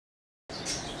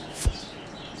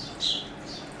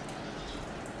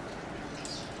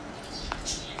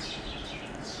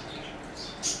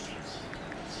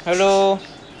Hello,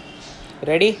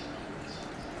 ready?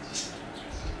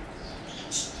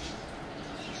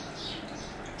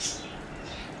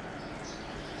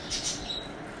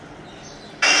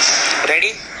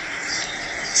 Ready?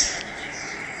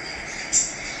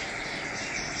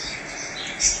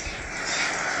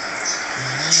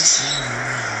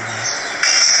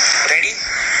 Ready?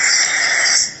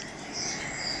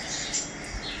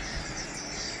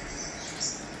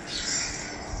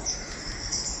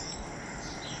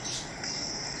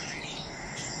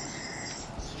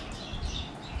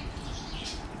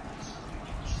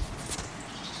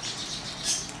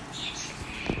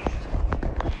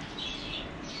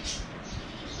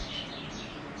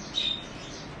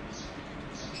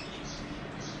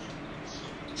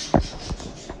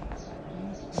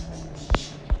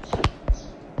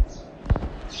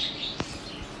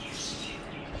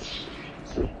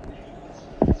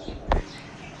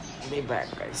 Be back,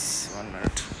 guys. 1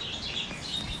 minute.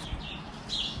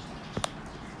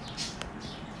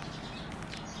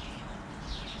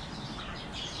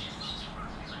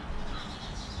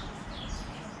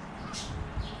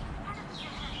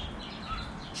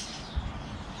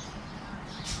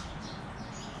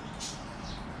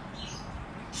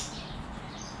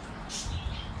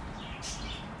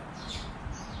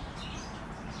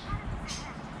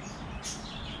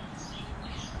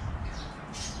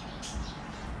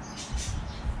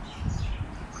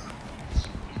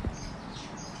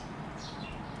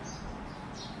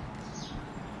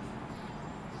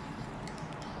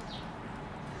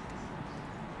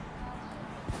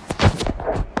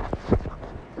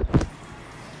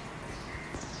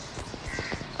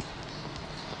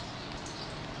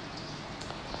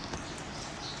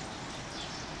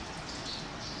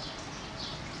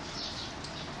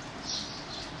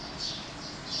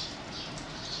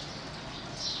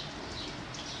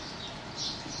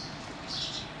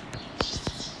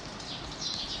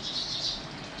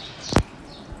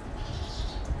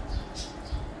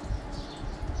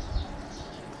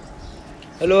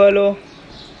 Hello,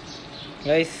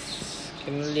 guys.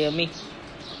 Can you hear me?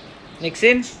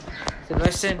 Nixon,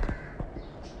 Sebastian.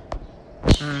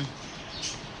 Hmm.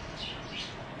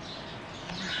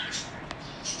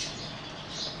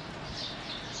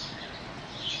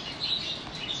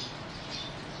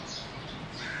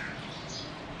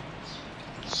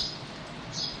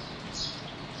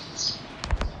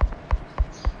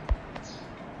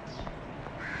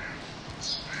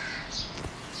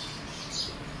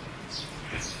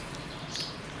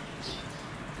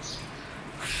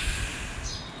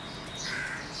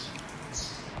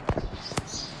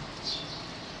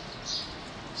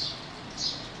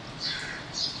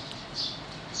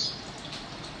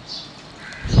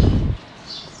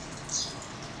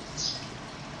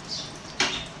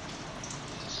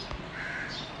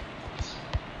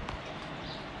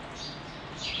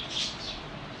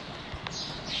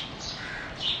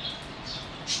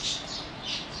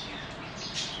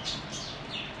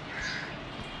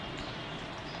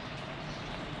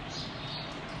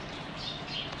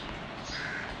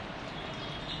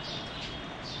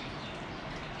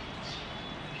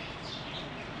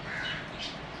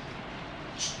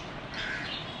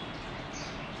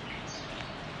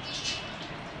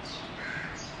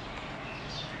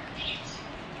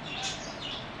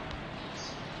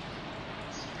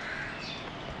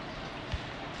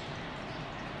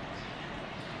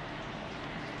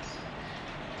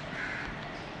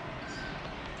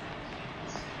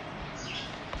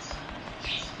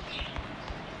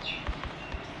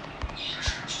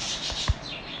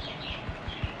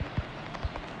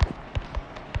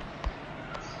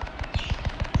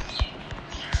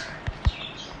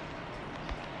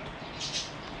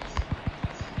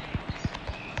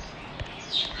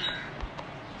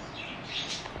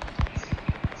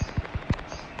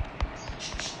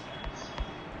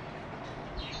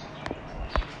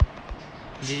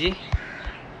 Gigi.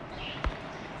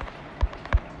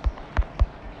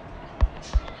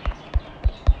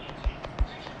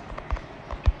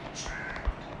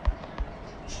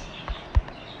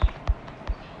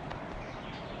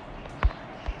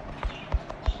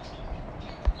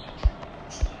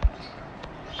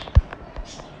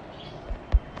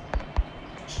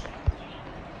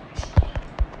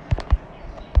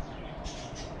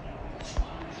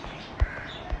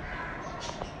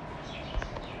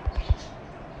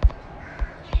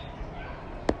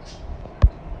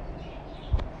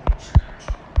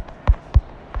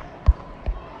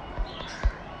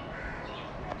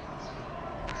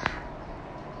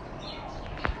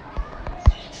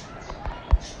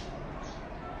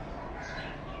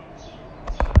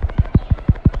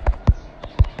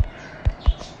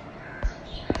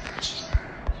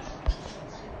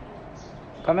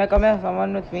 Come here,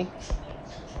 someone with me.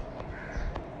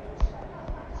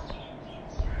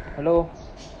 Hello,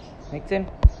 Nixon.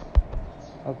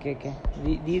 Okay.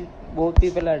 These both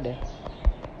people are dead.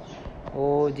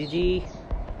 Oh, Gigi.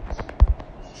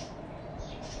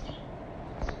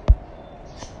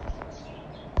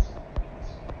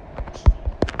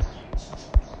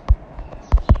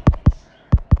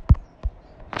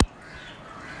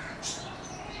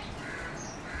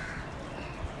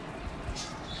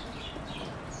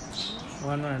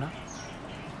 One minute.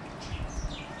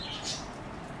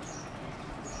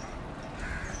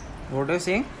 What are you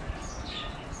saying?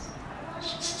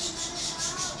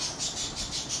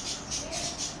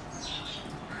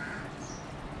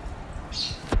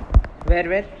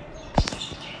 Where?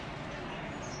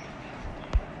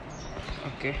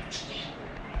 Okay.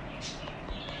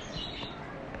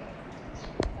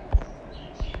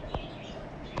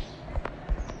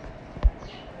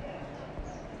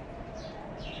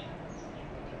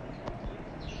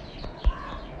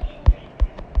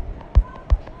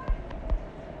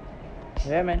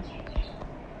 Yeah, man.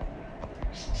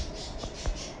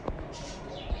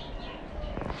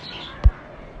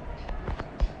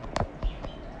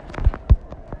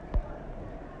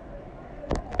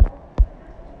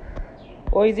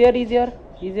 Oh, he's here.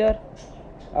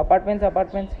 Apartments.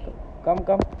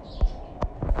 Come.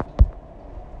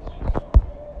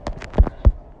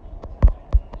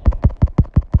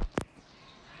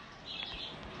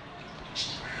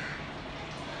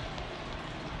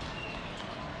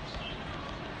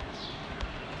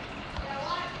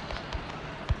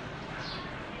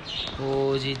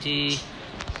 Oh, Gigi.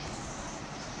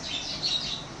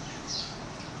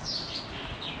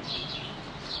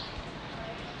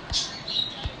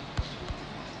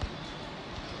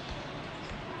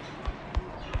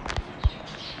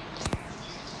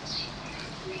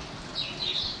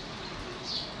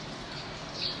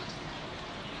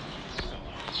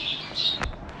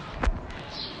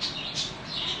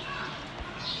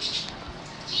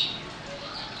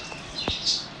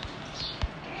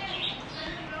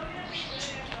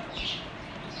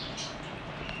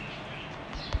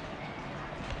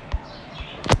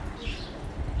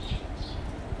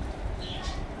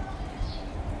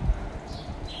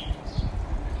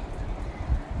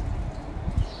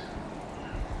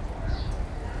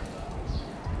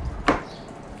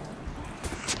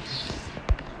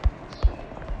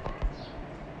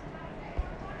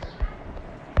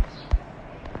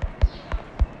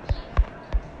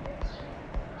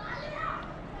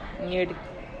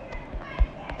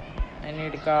 I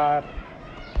need car.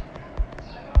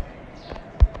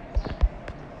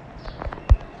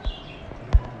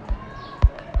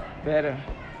 Where?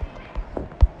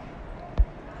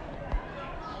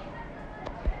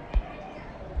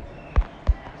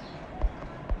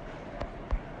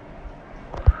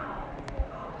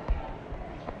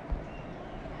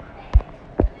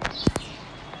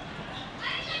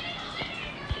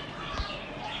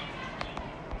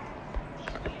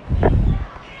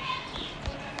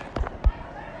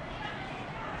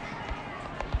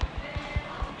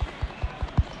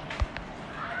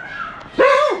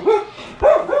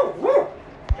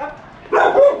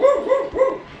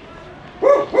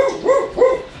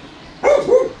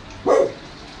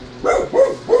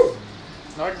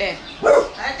 Not there.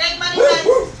 I take money, guys.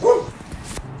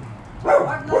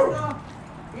 What? No.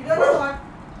 You don't know what?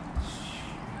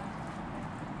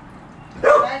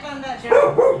 Right on that.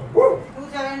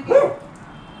 270.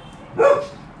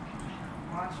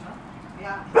 March, no?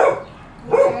 Yeah.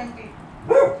 270.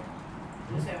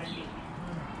 270.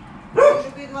 10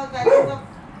 rupees was balance of.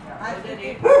 What's the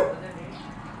date?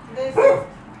 Today is 6th.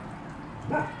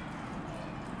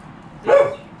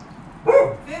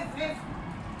 5th.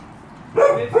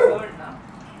 Fifth, third now.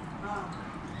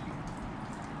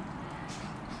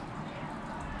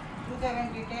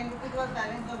 270. 10 rupees was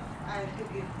balance of I have to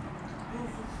give.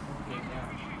 Okay, yeah.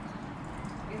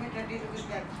 Give me 30 rupees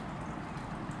back.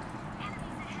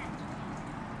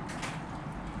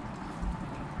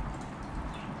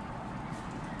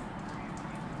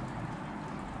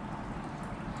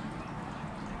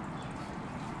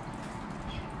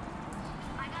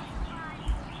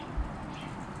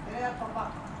 Hey, Papa.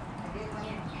 I gave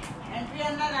money. Entry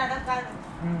on the Aadhaar card.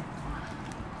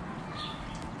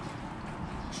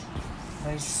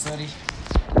 Nice, sorry.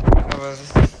 I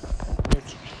was good.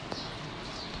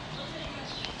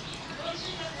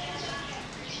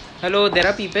 Hello, there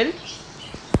are people.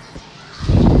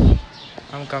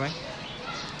 I'm coming.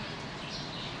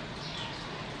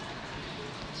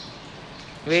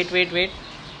 Wait.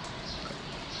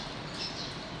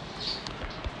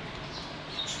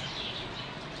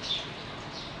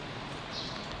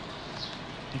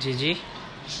 Gigi.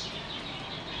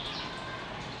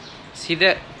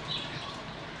 सीधे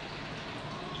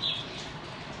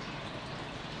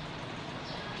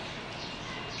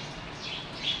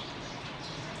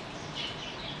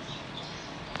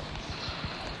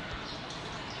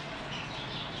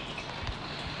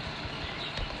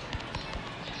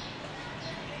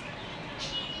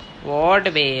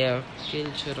What be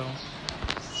kill churo.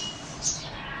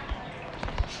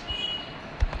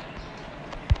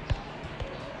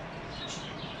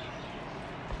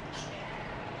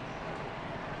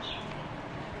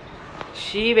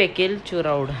 She be kill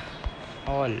churowed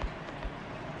all.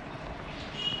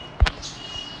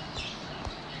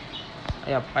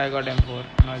 Yep, I got M4.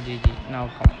 Now GG. Now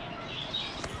come.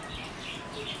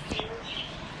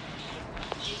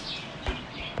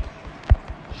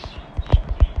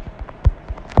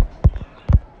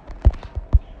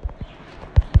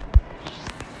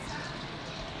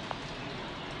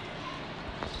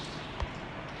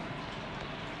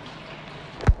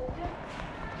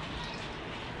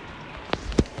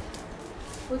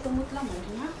 कोई तो मुतला मर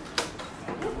ना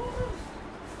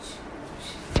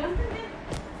कम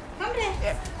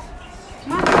रे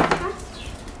मार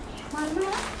मार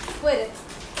पुरे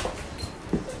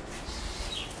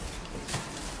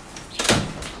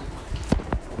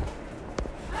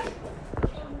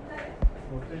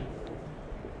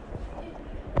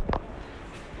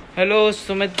Hello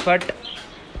Sumit Bhatt,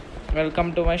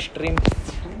 welcome to my stream.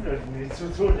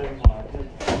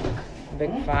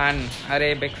 Big fan,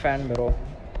 अरे big fan bro.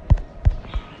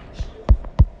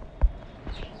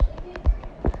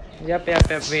 Yep,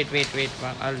 wait,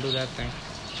 I'll do that thing.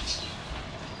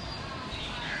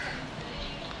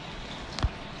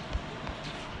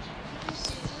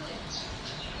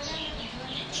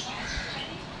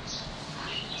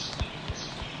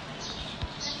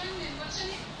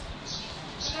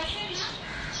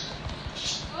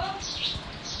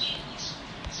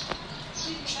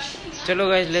 Chalo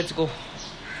guys, let's go.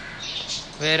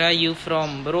 Where are you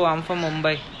from? Bro, I'm from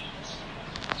Mumbai.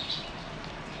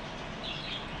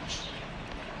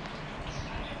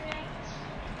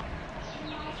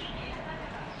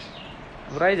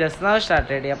 Bro, I just now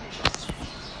started, yep.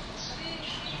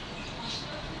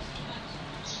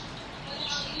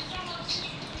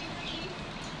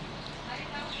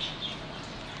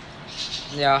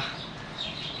 Yeah.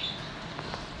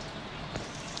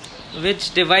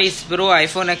 Which device, bro?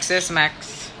 iPhone XS Max.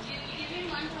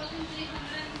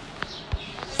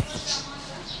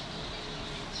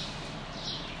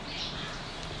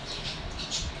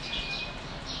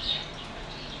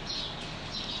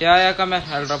 Yeah, come here.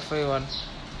 I'll drop for you one.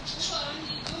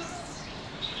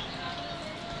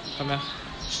 Come here.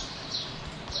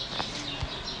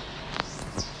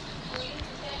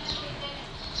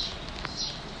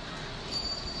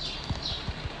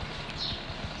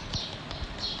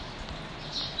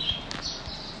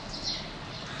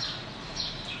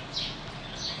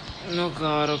 No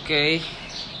car, okay.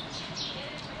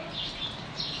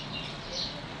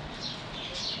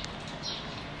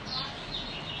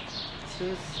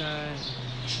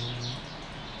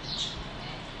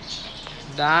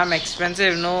 Damn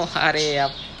expensive, no. Hurry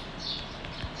up.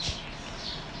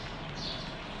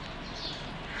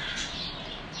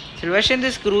 Silverstone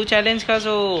this crew challenge ka,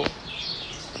 so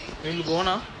we'll go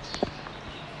now.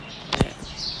 Yeah.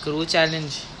 Crew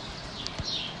challenge.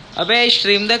 Abey, I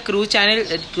stream the crew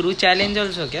challenge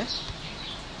also kya?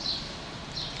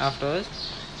 Afterwards.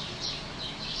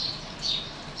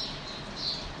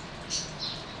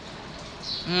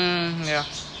 Yeah.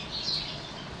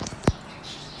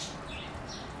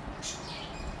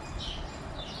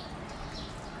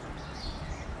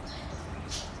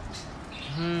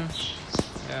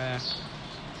 Yeah.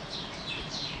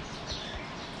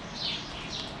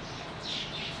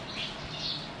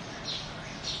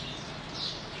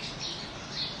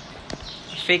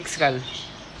 Fix kal.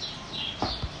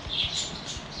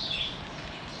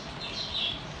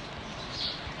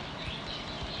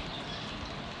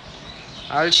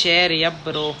 I'll share, yep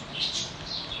bro.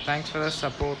 Thanks for the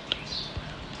support.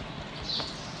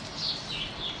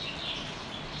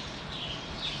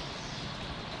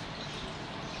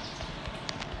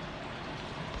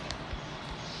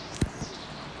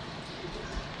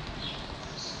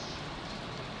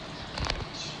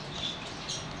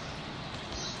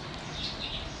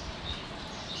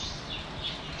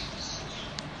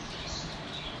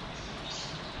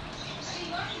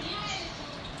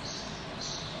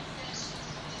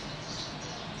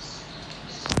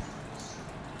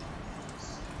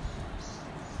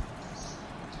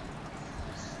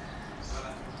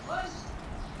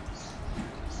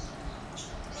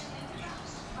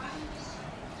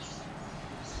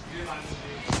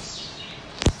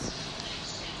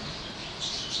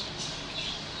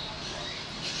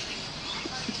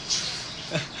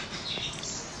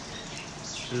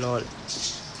 Lol.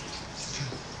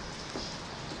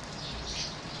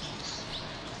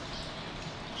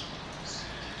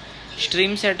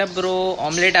 Stream setup, bro.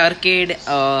 Omelette arcade.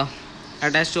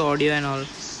 Attached to audio and all.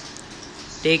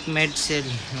 Take med cell.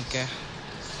 Okay.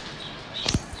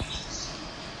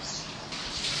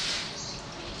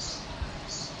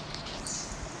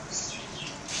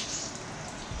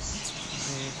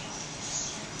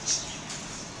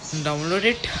 Download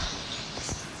it.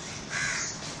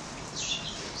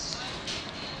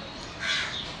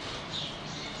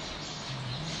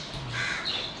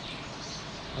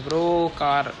 Bro,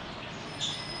 car.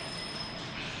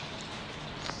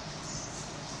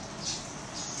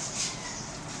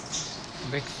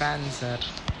 Big fan, sir.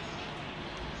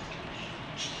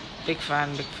 Big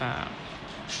fan, big fan.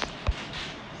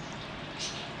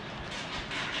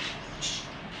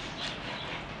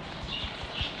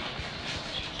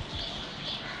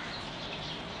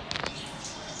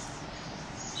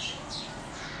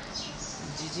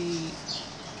 GG.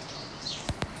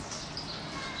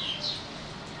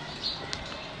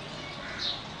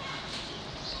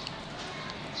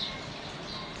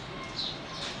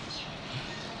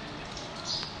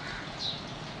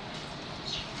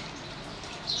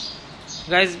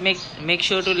 Guys, make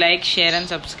sure to like, share and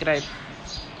subscribe.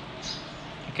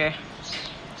 Okay,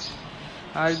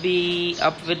 I'll be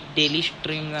up with daily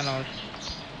streams and all.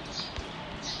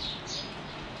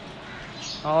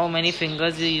 How many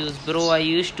fingers you use? Bro, I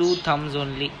use 2 thumbs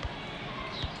only.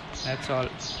 That's all.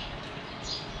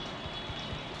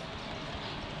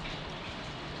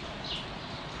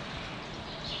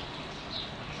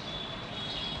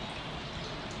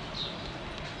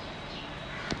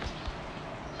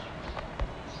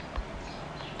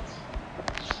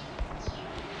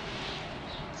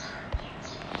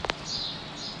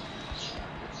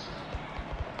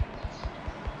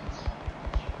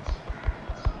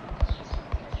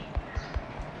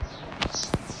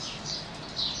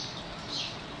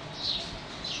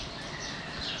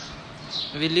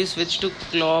 Will you switch to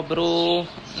claw, bro?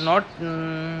 Not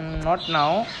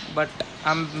now, but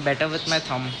I'm better with my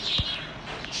thumb.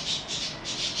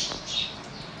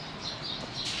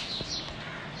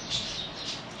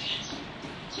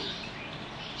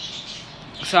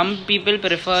 Some people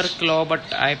prefer claw, but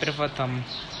I prefer thumb.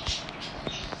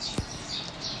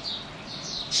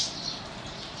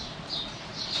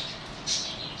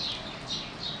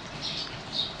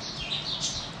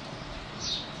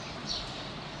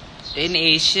 In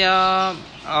Asia,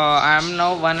 I am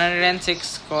now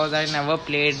 106 cause I never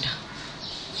played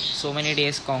so many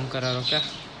days Conqueror. Okay,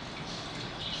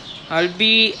 I'll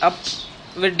be up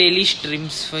with daily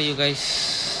streams for you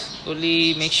guys.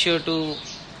 Only make sure to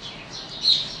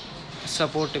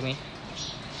support me.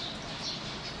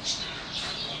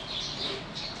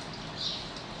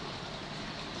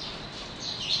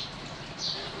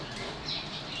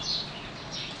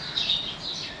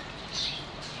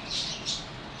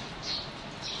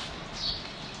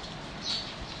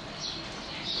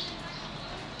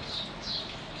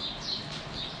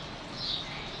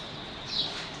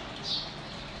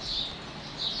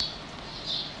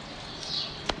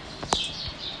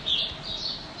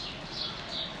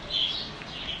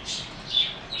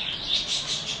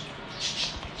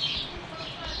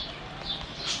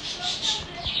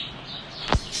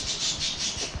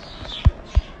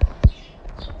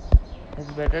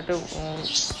 It's better to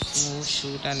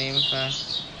shoot and aim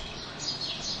fast.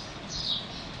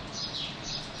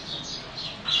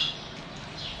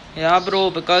 Yeah,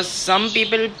 bro, because some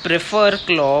people prefer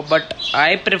claw, but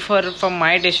I prefer for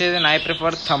my dishes and I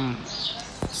prefer thumb.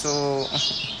 So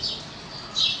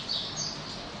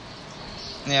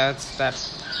yeah, it's that.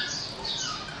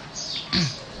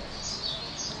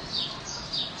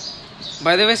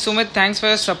 By the way, Sumit, thanks for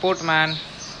your support, man.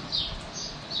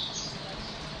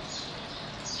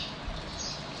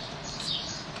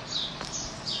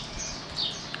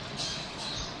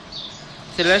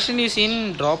 Celestian, you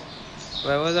seen drop?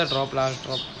 Where was the drop? Last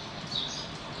drop.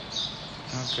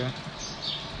 Okay.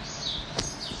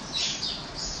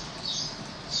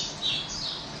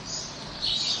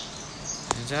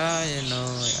 Yeah, you know,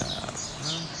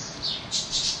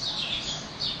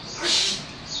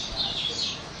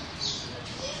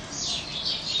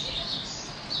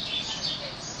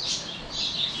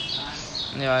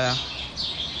 yeah. Yeah.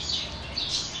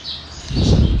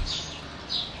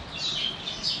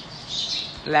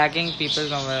 Lagging people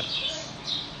somewhere.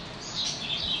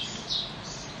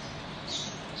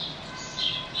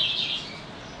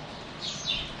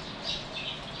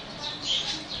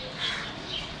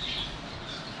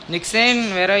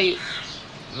 Nixon, where are you?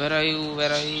 Where are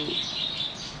you?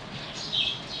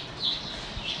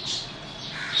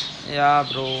 Yeah,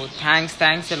 bro.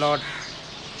 Thanks a lot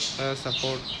for your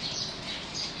support.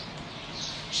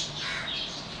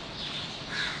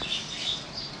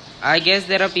 I guess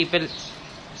there are people.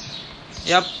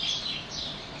 Yup,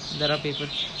 there are people.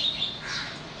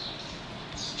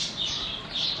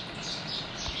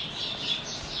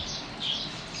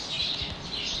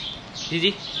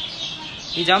 Gigi,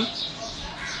 he jump.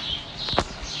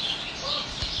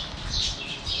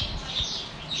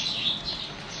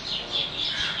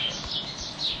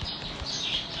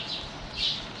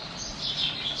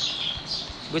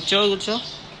 Good show, good show.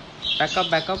 Back up,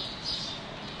 back up.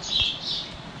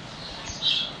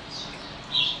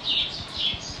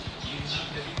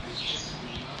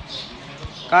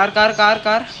 Car.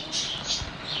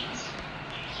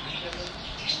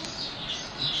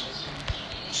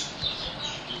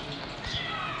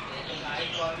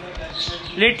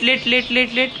 Lit.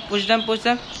 Push them.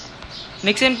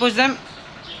 Nixon, push them.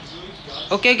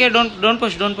 Okay. Don't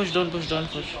push.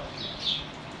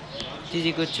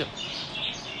 GG, good show.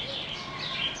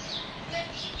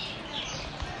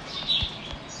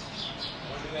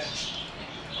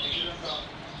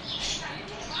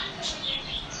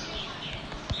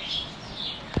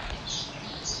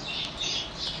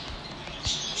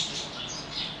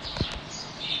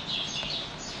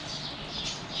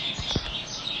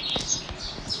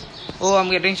 Oh,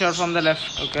 I'm getting shot from the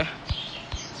left. Okay.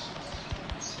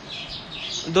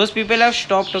 Those people have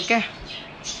stopped. Okay,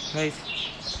 guys.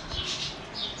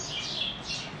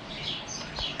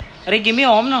 Arey, give me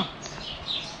home now.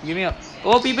 Give me.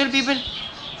 Oh, people.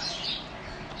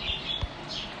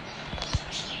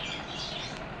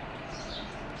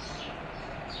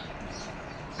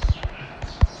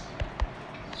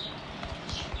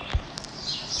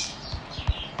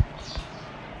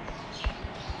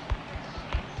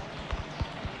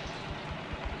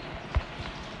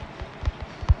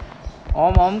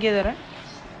 ओम किधर है?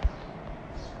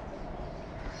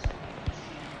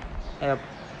 अब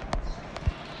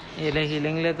ये ले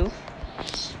healing ले तू.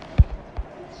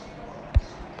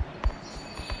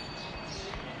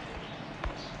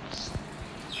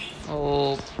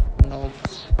 Oh no.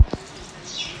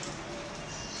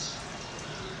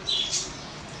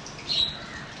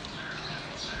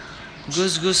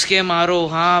 घुस के मारो.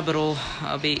 हाँ ब्रो,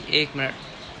 अभी 1 minute.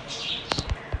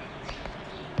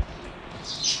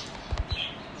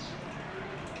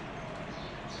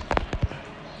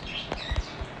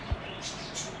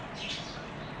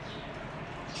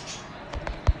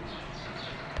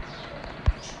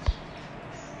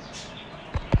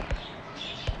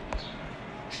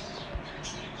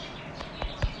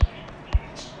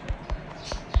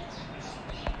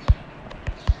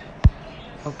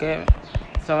 Okay,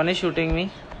 someone is shooting me.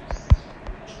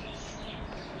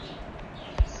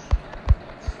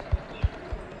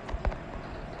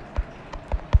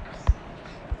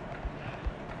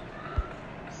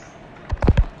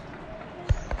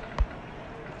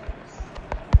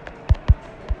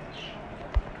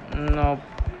 No.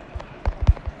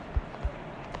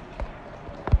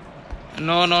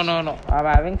 I'm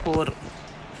having 4x.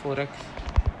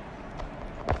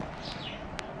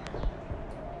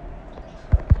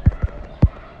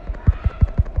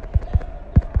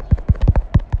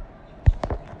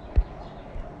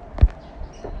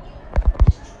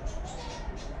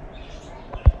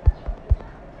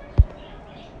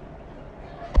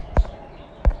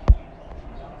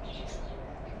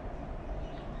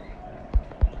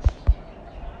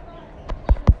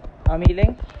 I'm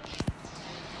healing.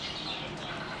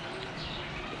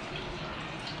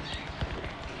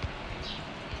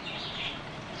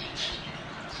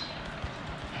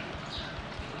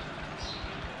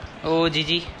 Oh,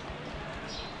 GG.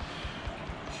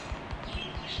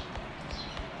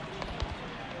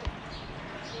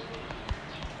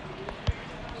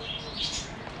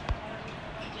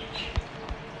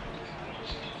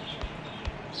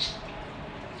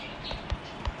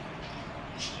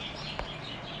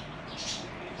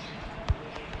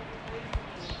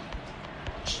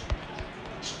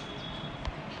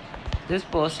 This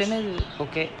person is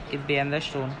okay. It's behind the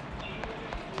stone.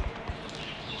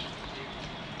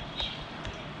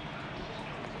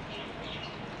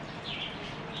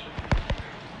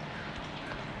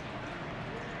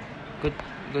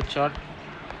 Good shot.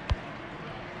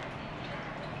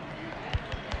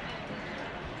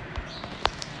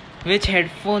 Which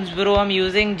headphones, bro? I'm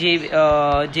using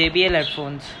JBL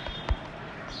headphones.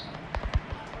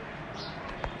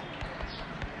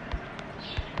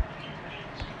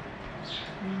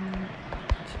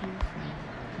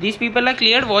 These people are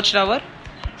cleared. Watchtower.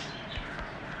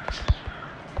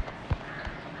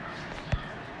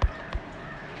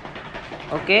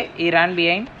 Okay, he ran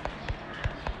behind.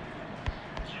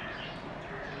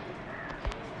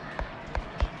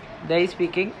 They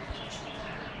speaking.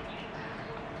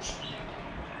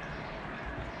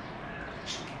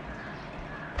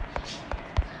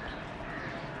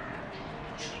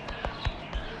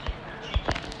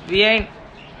 We ain't.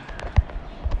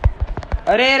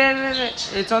 Arre,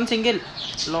 it's on single.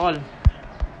 Lol.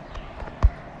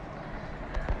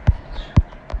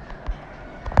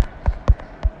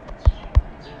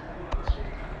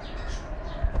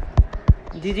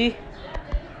 GG.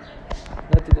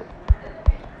 Let's go.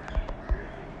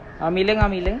 I'm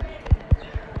healing.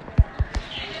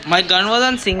 My gun was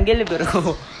on single,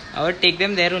 bro. I would take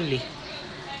them there only.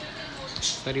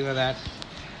 Sorry for that.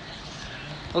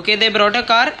 Okay, they brought a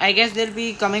car. I guess they'll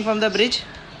be coming from the bridge.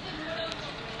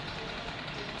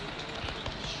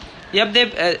 Yep,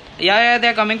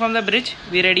 they're coming from the bridge.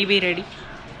 Be ready.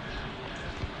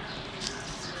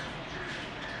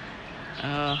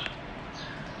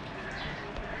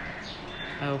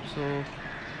 I hope so.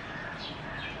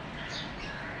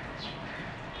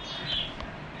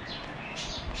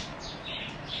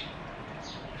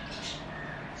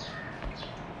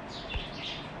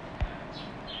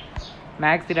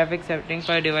 Max graphics setting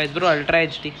for device, bro. Ultra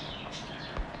HD.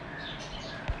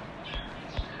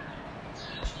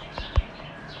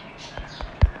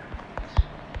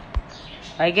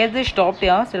 I guess they stopped,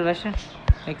 yeah, Sylvester.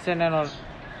 Extend and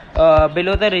all.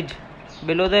 Below the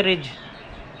ridge.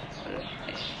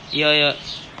 Yeah.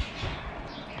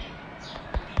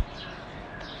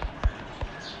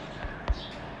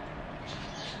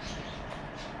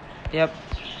 Yep.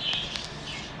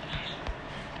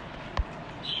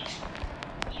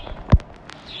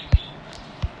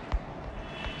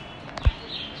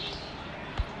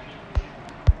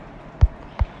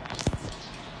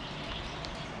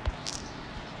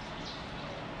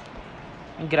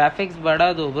 Graphics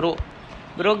बढ़ा दो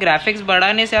bro graphics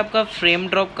बढ़ाने से आपका frame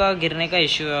drop का गिरने का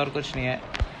issue है और कुछ नहीं है.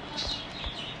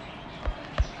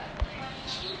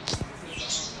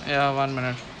 या 1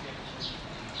 minute.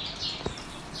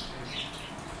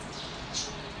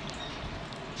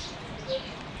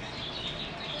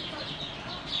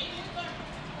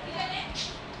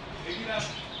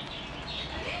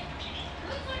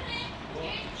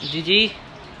 Ji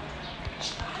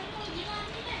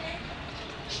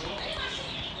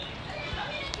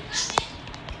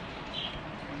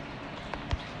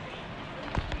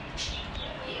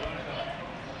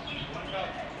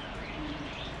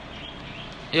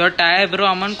Your tire, bro.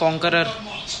 I'm on Conqueror.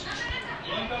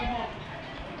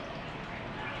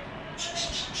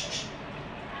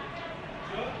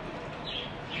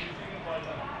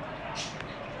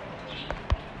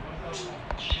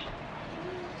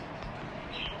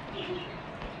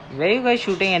 Where you guys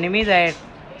shooting enemies at?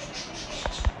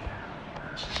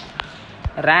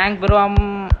 Rank, bro.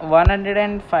 I'm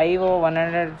 105 or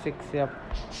 106. Yep.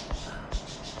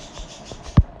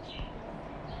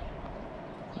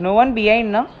 No one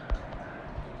behind, no?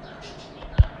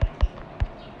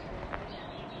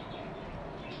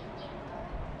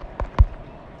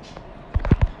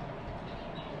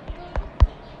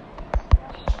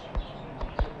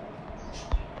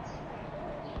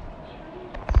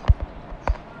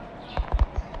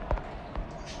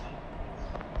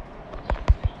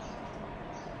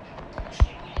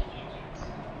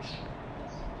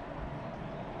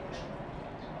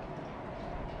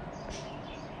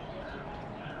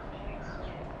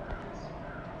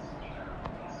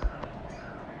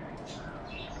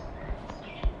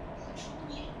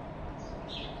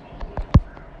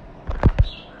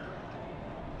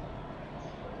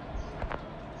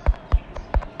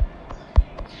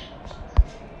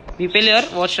 People here,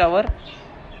 watch tower.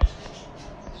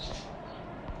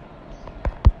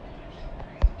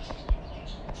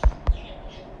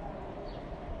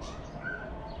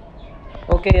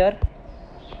 Okay, here.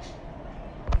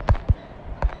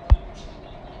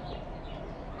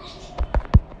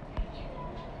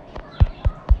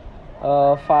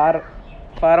 Far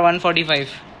 145.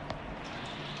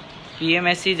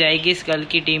 PMSC जाएगी school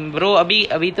की team. Bro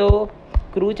अभी तो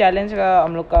crew challenge का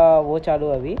हम लोग का वो चालू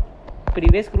है. अभी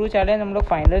प्रीवियस क्रू चैलेंज हम लोग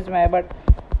फाइनल्स में आए बट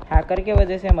हैकर के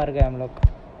वजह से मर गए हम लोग.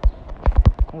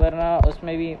 वरना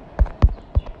उसमें भी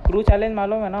क्रू चैलेंज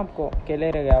मालूम है ना आपको. अकेले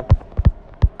रह गए आप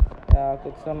या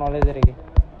कुछ तो नॉलेज रहेगी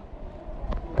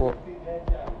वो.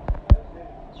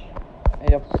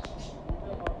 यप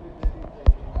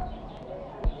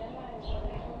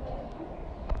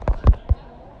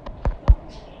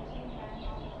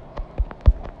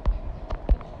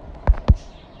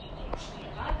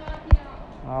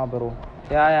हाँ bro.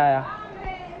 Yeah.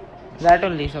 That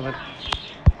only, Sabat.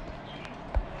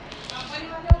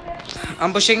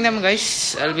 I'm pushing them,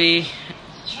 guys.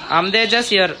 I'm there just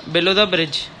here, below the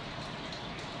bridge.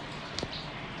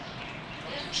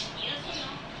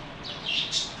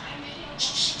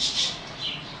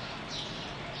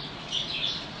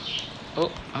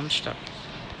 Oh, I'm stuck.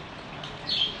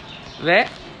 Where?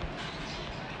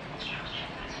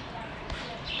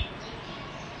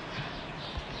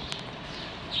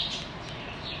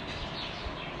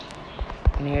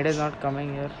 Nade is not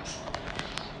coming here.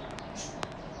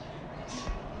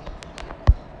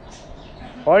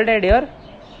 All dead here?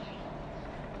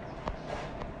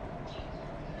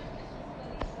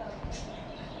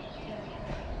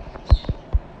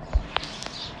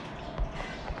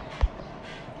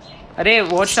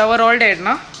 Arey, watchtower all dead,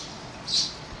 na?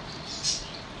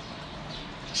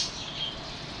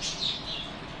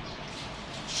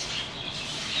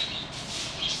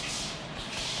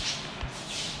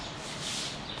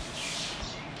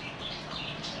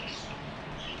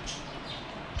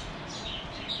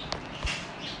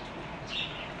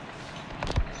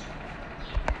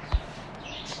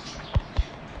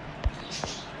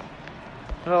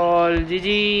 Roll,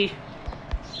 GG.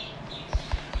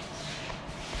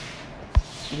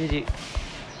 GG.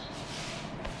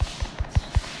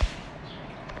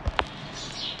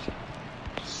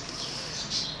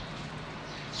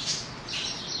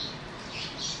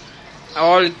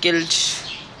 All killed.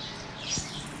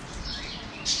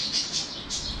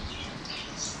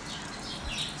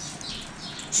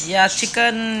 Yeah,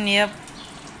 chicken. Yep.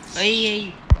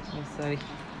 Ay. Oh, sorry.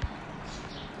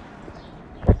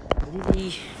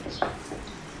 GG.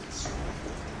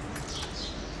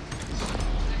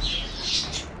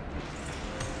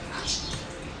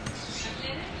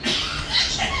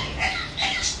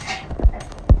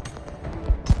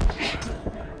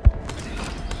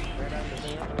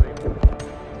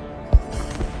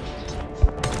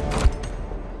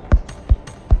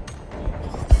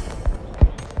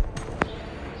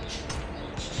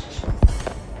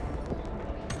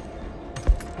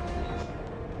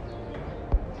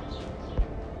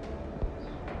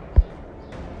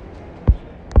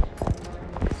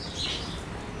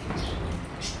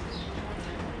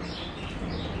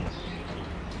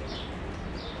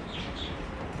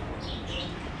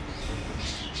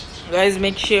 Guys,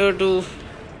 make sure to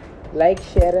like,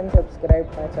 share and subscribe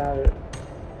my channel.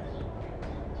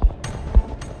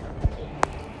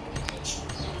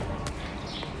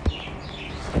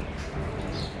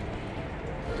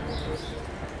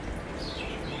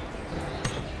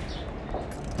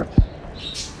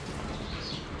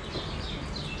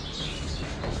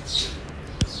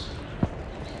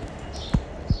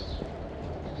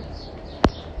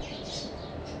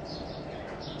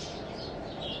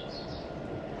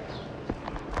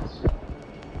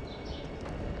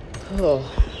 Oh.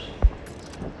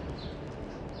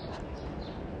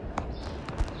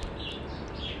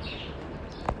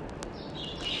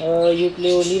 You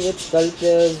play only with skull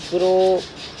players, bro.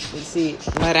 You see,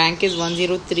 my rank is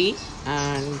 103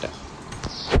 and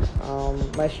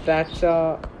my stats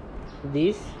are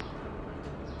these: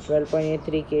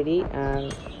 12.83 KD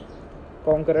and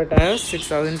Conqueror tires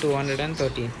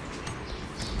 6213.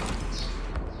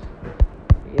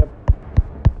 Yep,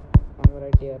 I'm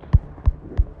right here.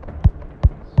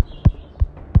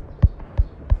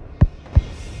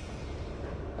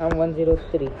 I'm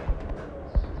 103.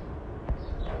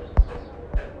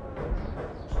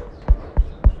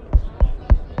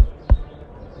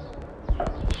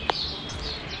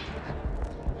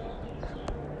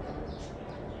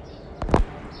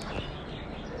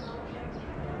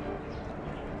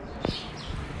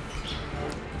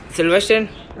 Sylvester,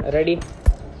 ready?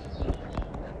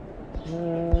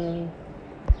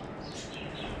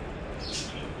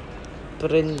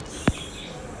 Prince,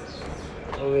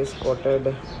 always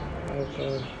spotted.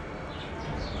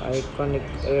 Iconic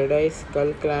red I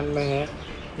school clan में है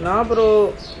ना bro,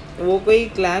 वो कोई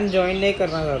clan join नहीं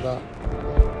करना चाहता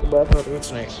बस, और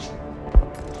कुछ नहीं.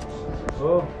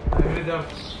 Oh, I made up.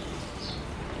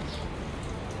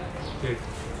 Okay.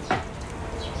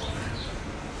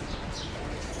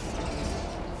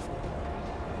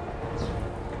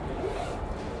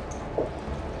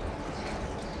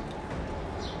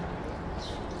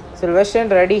 Sylvester,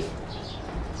 ready?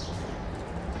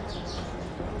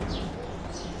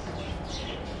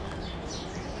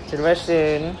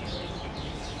 Sylvester,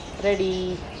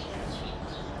 ready?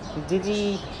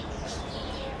 GG.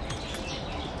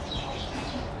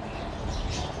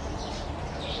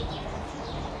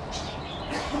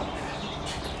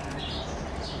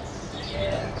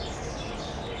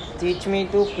 Teach me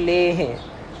to play.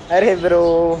 Arey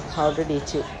bro, how to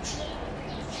teach you?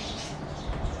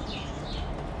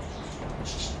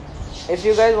 If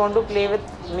you guys want to play with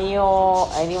me or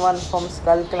anyone from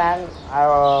Skull Clan,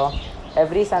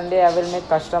 every Sunday I will make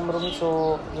custom rooms,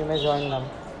 so you may join them.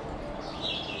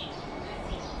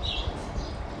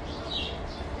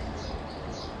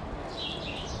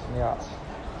 Yeah.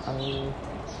 Um,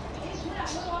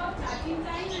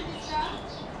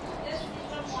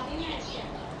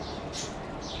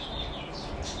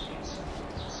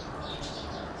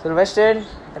 Sylvester,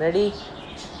 ready?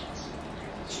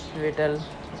 Wait, I'll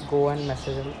go and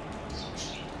message him.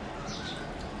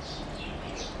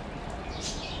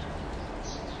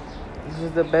 This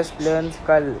is the best player in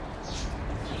Skull.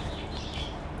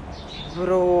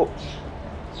 Bro.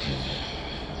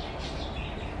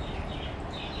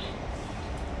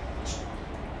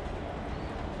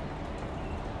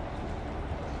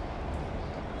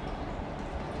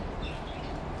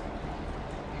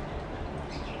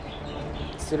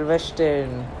 Sylvester.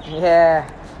 Yeah.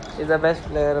 He's the best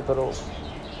player, bro.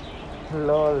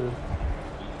 LOL.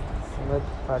 Smith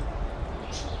Putt.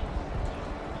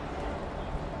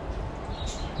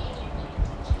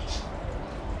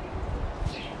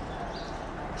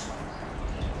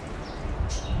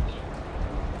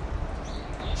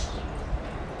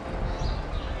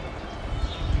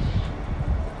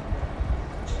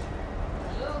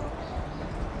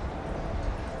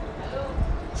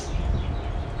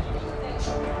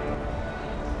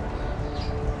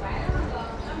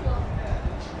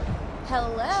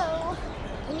 Hello.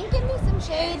 Can you give me some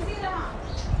shade?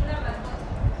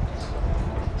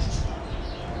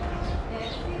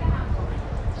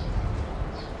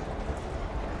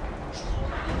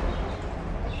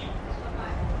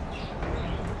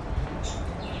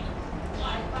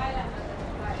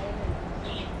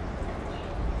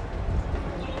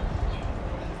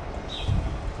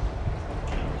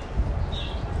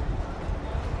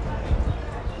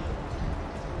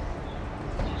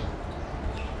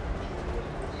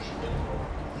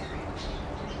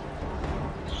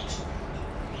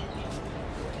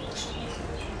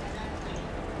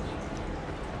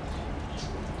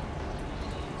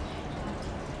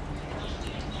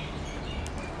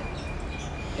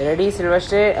 Ready,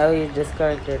 Sylvester? Oh, he's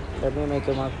disconnected. Let me make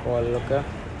him a call, okay?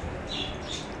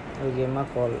 I'll give him a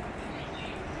call.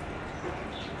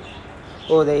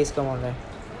 Oh, there is come online.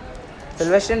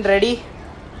 Sylvester, ready?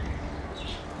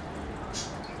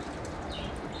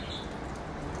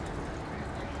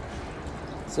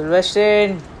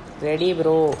 Sylvester, ready,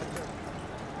 bro?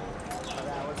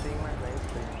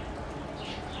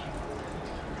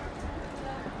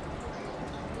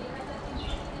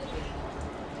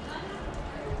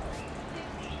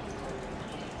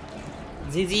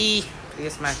 ZZ,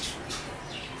 previous match.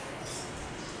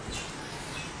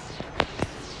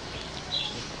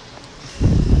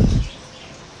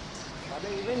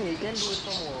 Even he can do it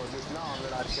from this now on the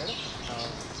arcade.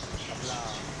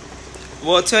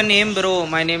 What's your name, bro?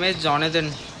 My name is Jonathan.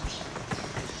 Even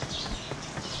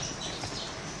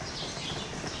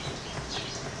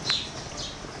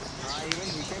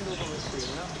he can do from his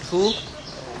screen, na? Who?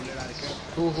 From the arcade.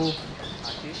 Who?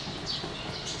 Ashish.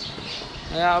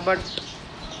 Yeah, but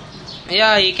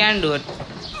yeah, he can do it. Then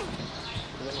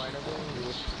why doesn't he do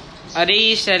it? Are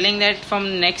he's telling that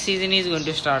from next season he's going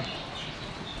to start.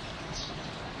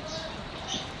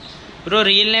 Bro,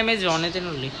 real name is Jonathan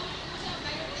only.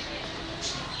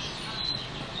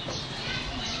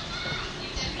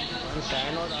 One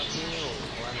fan was asking you,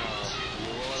 one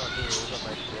Hugo was asking who's the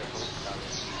best player from Chicago.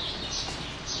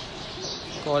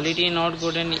 Quality not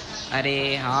good and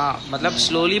अरे हाँ मतलब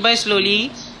slowly by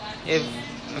slowly if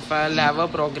I'll have a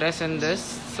progress in this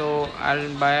so I'll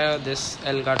buy this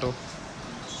Elgato.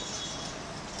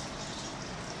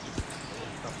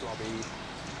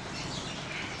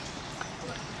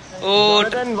 Oh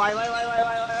Jonathan, why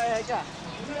है क्या?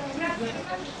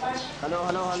 Hello.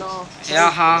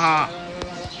 yeah हाँ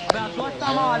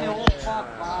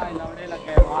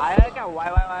आया है क्या? Why?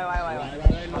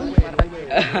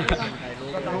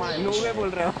 नू में बोल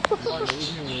रहे हो?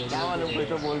 क्या मालूम कोई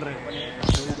तो बोल रहे हो?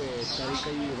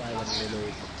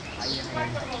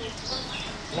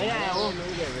 नहीं आया वो?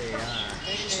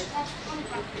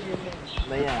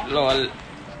 नहीं आया। lol.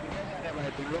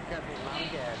 तुम लोग क्या नाम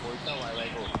क्या है? बोलता हूँ वाई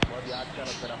को बहुत याद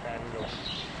करो तेरा फैन लोग।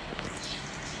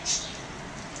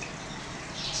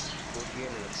 कुछ ये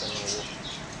नहीं लगता है वो।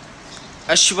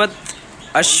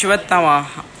 अश्वत्थामा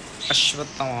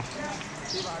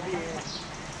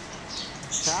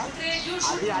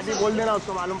आधी बोल देना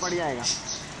उसको मालूम पड़ जाएगा।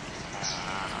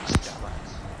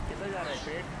 किधर जा रहा है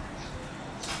पेट?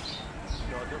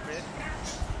 जो पेट?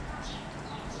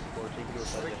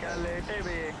 अबे क्या लेट है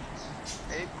बे?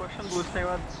 एक क्वेश्चन पूछने के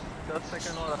बाद 10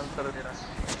 सेकंड और आंसर दे रहा है।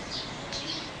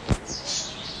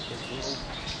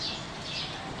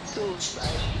 तो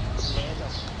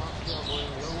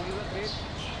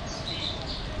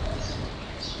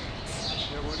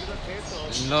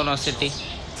no city.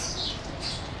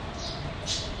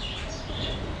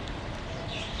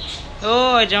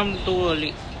 Oh, I jumped too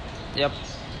early. Yep.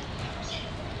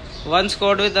 One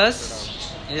squad with us.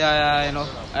 Yeah, I know.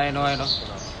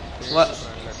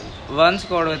 One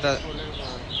squad with us.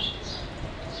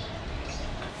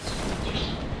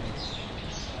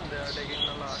 They are taking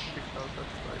the last 6,000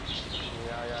 strikes.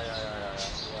 Yeah.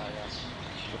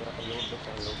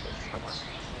 Come on.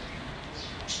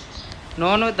 No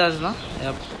one with us, no?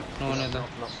 Yep. No one with us.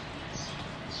 No.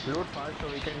 Loot fast so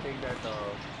we can take that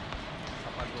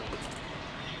apartment.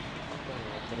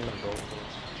 Open the door.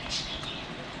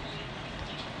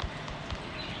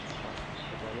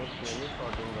 Many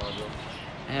sorting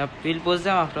the Yep. We'll push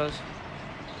them after us.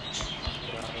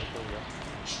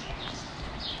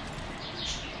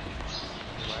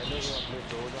 Why does your place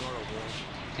doors are not open?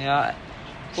 Yeah.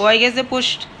 Oh, I guess they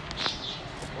pushed.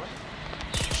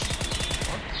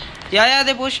 Yeah,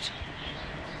 they pushed.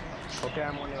 Okay,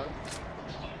 I'm on your.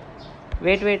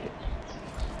 Wait. Okay,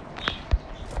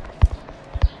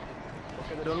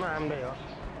 they don't know I'm there.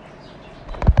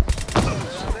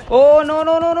 Oh,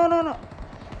 no.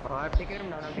 I've taken him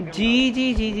down.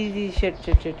 G. Shit.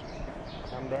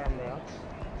 I'm there.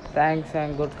 Thanks,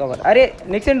 and good cover. Arey,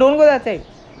 Nixon, don't go that side.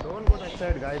 Don't go that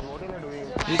side, guys. What are you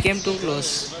doing? We came too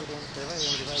close. Revive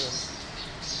him.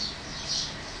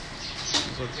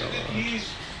 Good cover. Keys.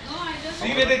 No, I just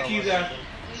See where the keys are.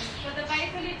 for the bike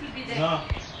only it will be there. No.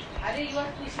 Are you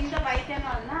are pushing the bike and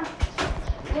all, na?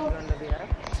 Go.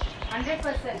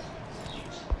 100%.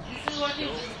 This is what you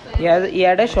do. He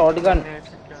had a shotgun.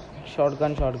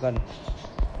 Shotgun.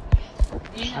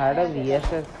 I had a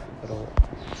VSS, bro.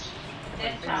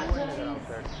 That charger is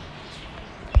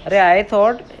Arey, I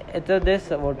thought it's a this,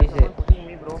 what do you say? Pushing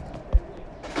me, bro.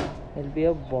 It'll be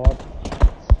a bot.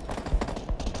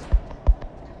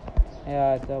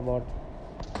 Yeah, it's a bot.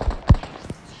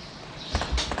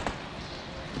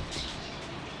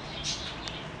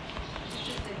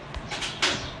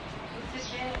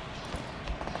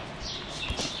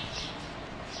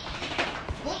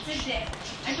 Go sit there.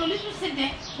 I told you to sit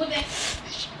there. Go there.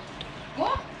 Go.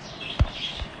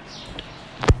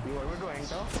 You want me to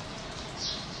enter?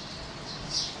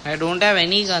 I don't have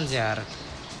any guns, yaar.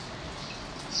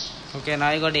 Okay, now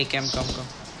I got AKM. Come.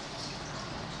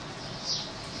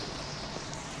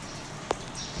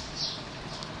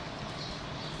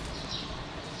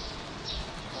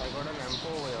 I got an M4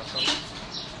 over here.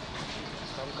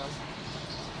 Come.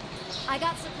 I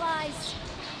got supplies.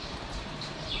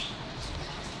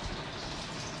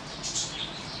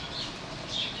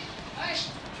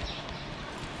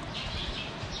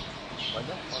 What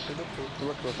the fuck did you do?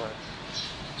 What was that?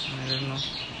 I don't know.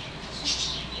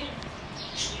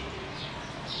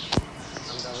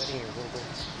 I'm covering you. Go.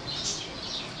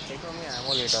 Take from me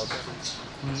ammo later. Okay?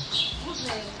 Good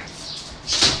name.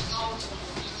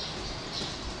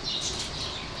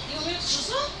 You will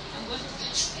Susu? I'm going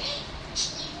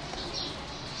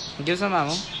to Give some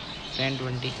ammo. 10,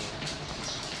 20.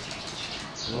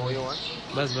 No, you want?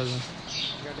 Bas. Yeah,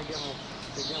 take your ammo.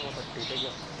 Take your ammo, Patti. Take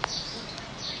your.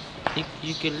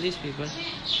 You kill these people.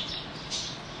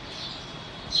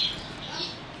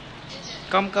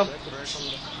 Come. Let's ride from the.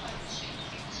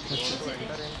 You want to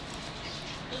enter in?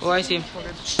 Oh, I see him.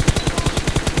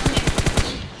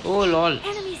 Oh, lol.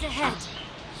 Enemies ahead.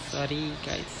 Sorry,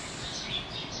 guys.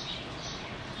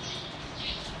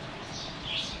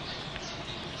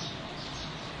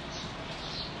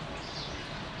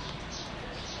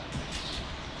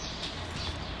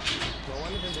 No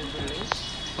one is in this building.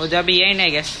 Oh, they're behind, I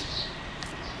guess.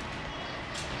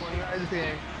 One guy is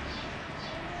behind.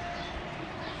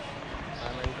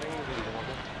 I'm entering the building.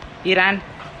 Okay? He ran.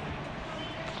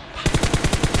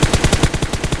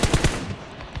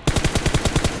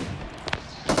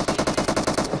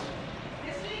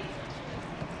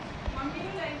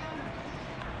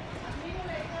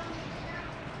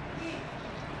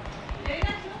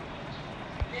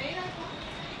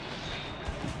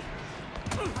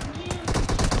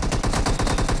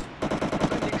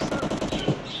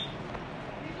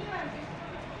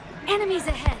 Enemies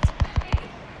ahead.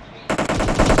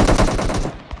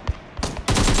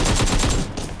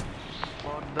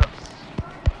 What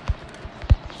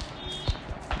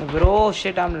the? Bro,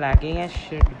 shit, I'm lagging as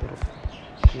shit, bro.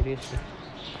 Seriously.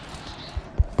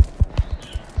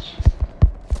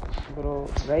 Bro,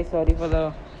 guys, sorry for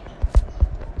the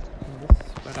this,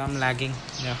 but I'm lagging.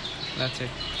 Yeah, that's it.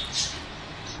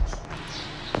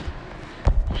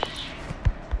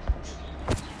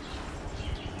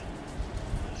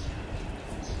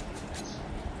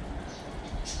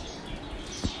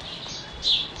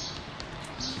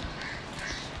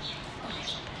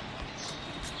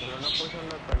 Run up push on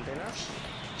the container.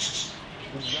 This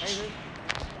guy is.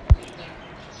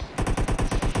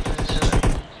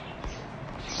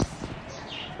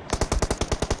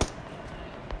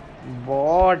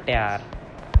 shot यार.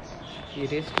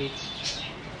 Seriously.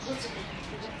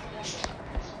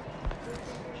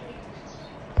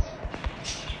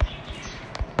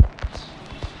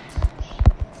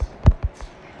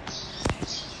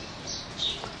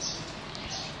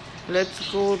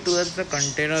 Let's go towards the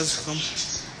containers. Come.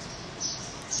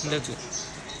 Let's go.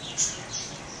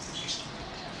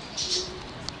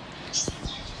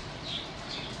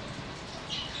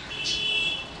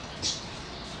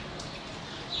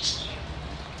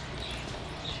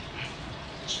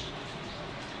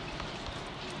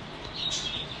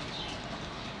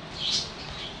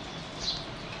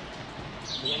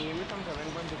 You can give me some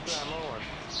 7.62 ammo or what?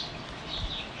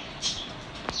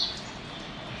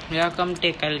 Yeah, come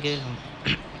take. I'll give him.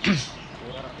 You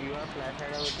have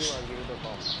flashlight with you, I'll give you the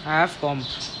comp. I have comp.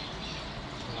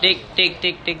 Take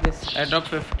this. I dropped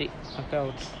 50. Okay,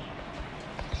 out.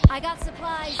 I got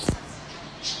supplies.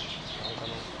 I'm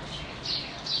coming.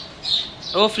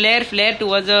 Oh, flare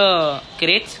towards the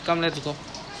crates. Come, let's go. Coffee,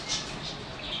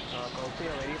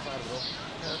 you're very far, bro.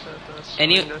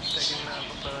 Any Just checking the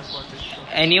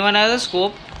 7.62. anyone has a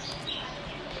scope?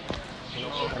 No,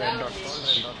 red dot, all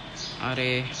red dot.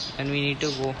 Arey, then we need to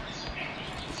go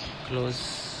close.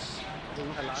 This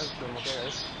is the last game, okay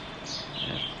guys?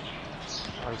 Yeah.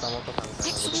 I'll come out of container.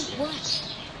 Excellent work.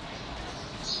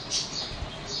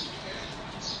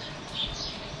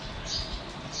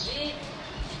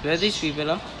 Where these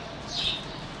people are?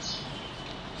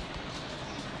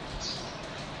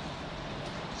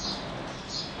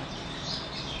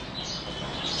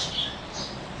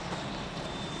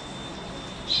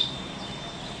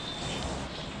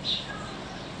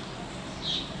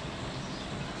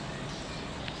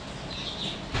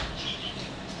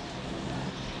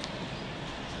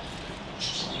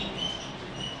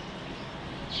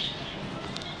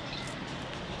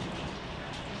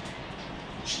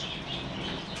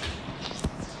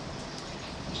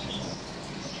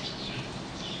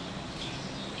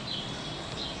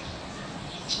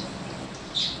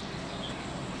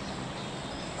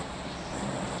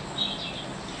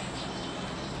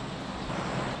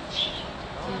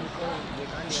 They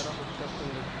can't hear our footsteps in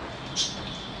this.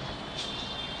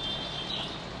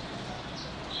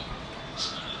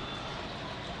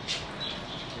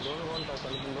 Don't go on top,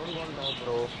 don't go on top,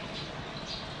 bro.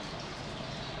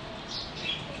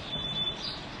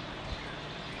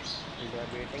 They are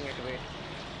waiting it, wait.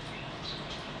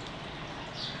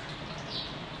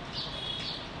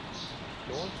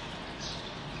 Don't.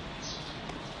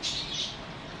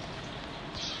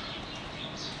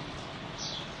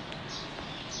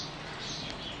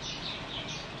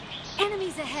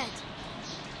 Enemies ahead.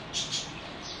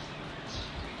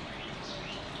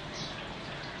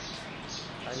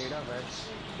 I need a vest.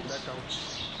 Put that down.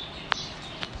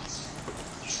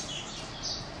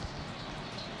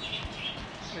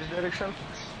 Which direction?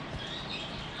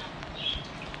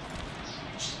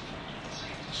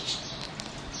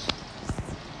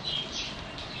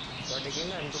 You are taking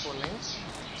the M249?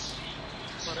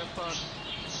 For a part.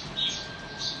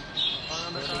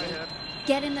 Another car here.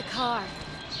 Get in the car.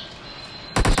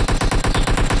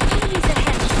 Enemies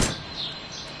ahead.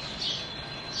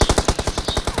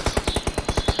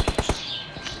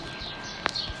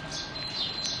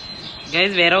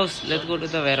 Guys, warehouse. Let's go to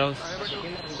the warehouse.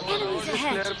 Enemies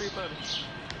ahead.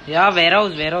 Yeah,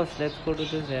 warehouse. Let's go to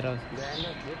this warehouse. Behind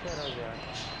us, which warehouse they are?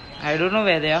 I don't know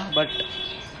where they are, but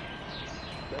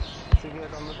Let's see the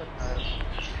Thomas at fire.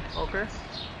 Okay.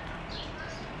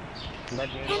 That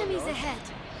main Enemies road, ahead.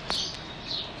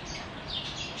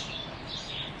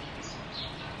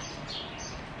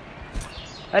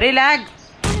 Arey lag.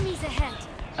 Enemies ahead.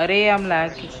 Arey, I'm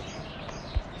lag.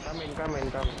 Come in.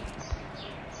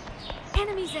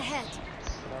 Enemies ahead.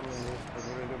 Come in, this is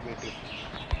a beauty.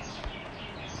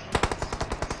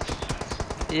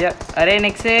 Yeah. Arey,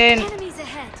 Nixon. Enemies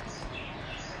ahead.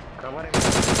 Cover him.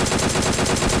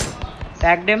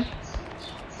 Tagged him.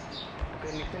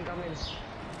 Okay, Nixon, come in.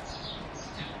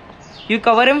 You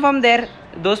cover him from there.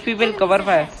 Those people Enemies cover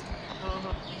fire. ahead.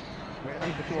 Wait,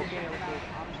 I'm smoking.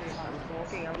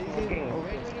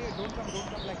 Wait, don't come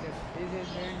like this.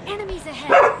 Enemies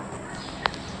ahead.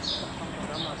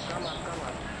 Come up.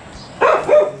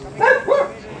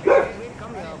 Wait,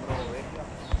 come here, bro. Wait.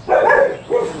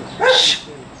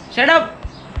 Shut up.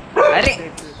 Arey.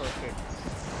 Wait, first aid.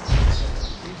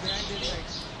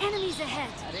 Enemies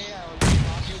ahead.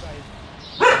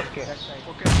 Okay.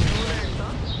 Okay, 2 nades,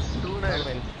 huh? 2 nades.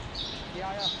 Come in.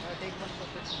 Take one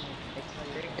first.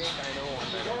 Take, I don't want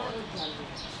that.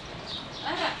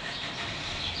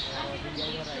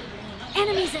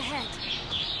 Enemies ahead.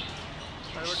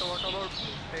 What about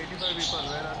 85 people?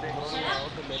 Where are they?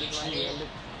 There is one behind it.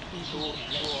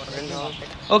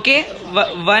 Okay,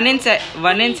 one inside,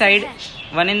 one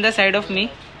in the side of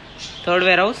me. Third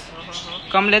warehouse.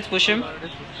 Come, let's push him. In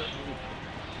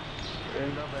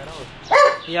the warehouse.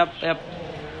 Yep, yep.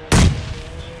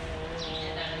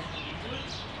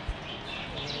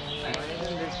 Why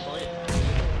isn't this boy?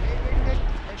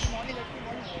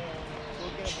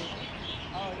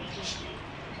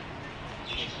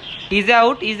 He's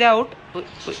out. He's out.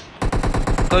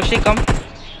 Kaushik, come.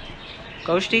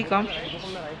 Kaushik, come. Go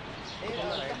from the right. Go from the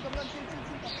right.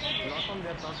 Not from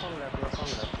left, not from left, not from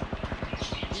left.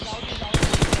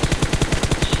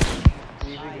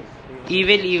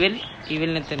 Evil, evil, evil.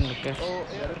 Nathan. Okay.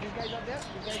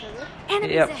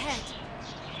 Enemies Yep. ahead.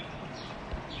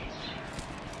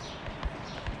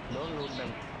 Don't loot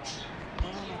them.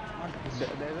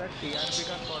 There's a TRP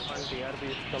card for fun. TRP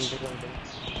is something.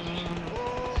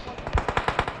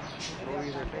 Oh,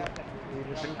 he's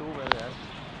hitting too well, yeah.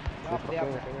 He's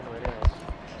fucking hitting it very nice.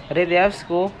 Arey, they have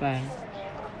scope, man.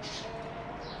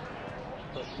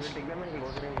 So we'll take them in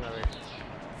close range now.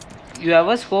 You have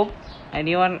a scope?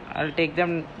 Anyone? I'll take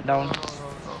them down. No.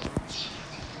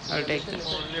 I'll take them.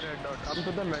 Only red dot. Come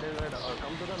to the middle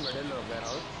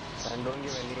warehouse and don't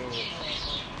give any.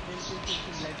 Let's go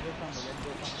from.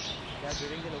 They are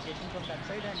giving the location from that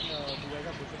side and you guys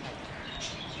are pushing out.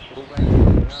 Two guys,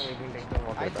 we can take them.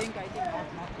 I think not.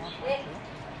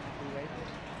 You guys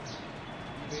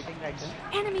waiting right there.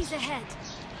 Enemies ahead.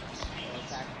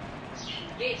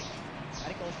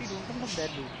 अरे Cauchy don't come from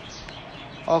there, dude.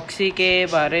 Oxy के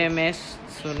बारे में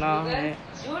सुना है.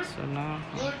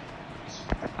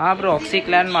 हाँ bro, oxy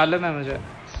clan मालूम है मुझे.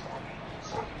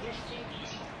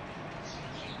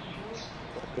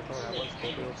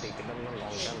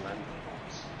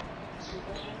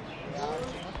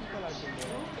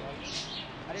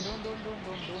 अरे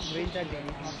don't raise that gun.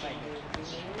 It's not right.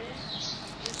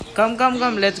 Come.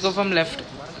 Let's go from left.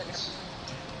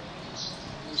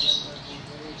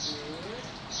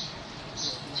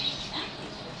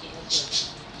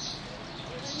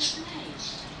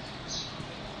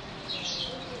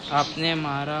 आपने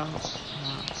मारा.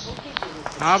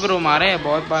 हाँ ब्रो, मारे है,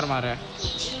 बहुत बार मारा है.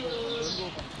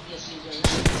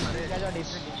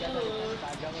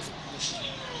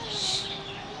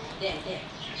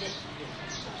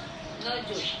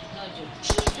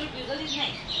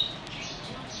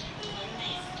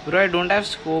 Bro, I don't have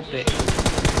scope.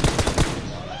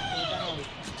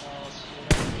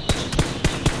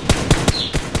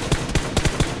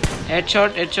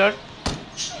 Headshot.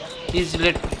 He's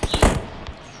lit.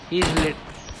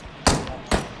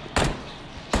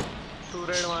 Two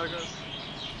red markers.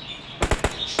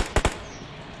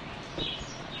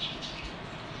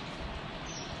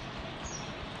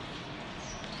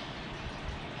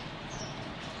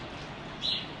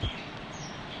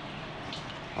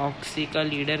 Oxy का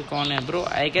लीडर कौन है bro?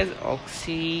 I guess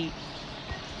oxy.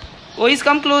 O, is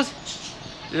come close.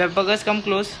 Left bugs come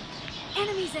close.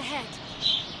 Enemies ahead.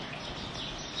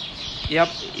 Yep,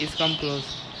 is come close.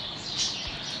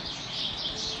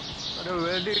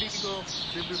 Where did he go?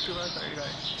 355 side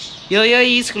guy. Yo,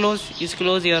 he's close. He's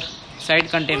close here. Side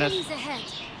containers. Enemies ahead.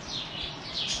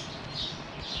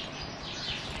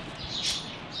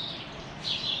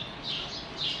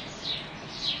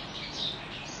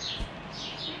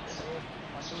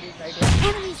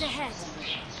 Enemies ahead.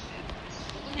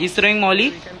 He's throwing molly.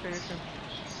 We can finish him.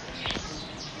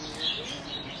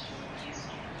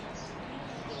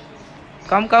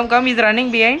 Come. He's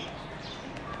running behind.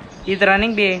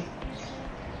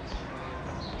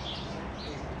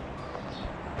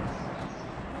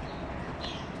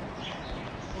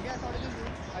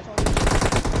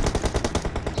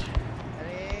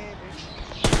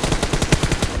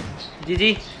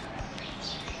 GG.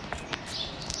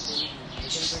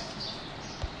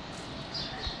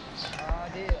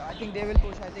 I think they will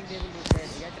push. Get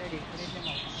ready. Finish them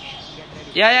off. Get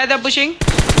ready. Yeah, they're pushing.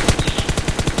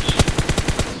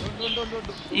 Don't.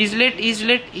 He's lit.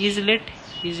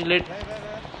 Where?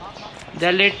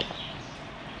 They're lit.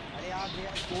 अरे यार, they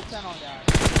are scopes and all that.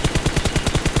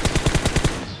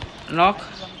 Knock.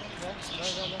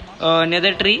 Near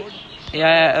the tree.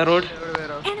 Yeah, road. Third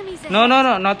warehouse. Enemies ahead. No,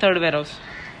 not third warehouse.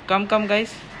 Come,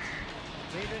 guys.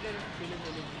 Wait.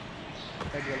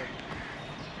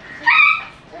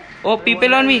 Oh,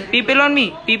 people on me.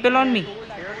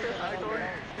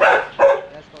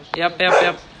 Yes, Yep. Wait,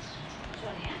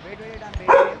 I'm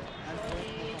waiting.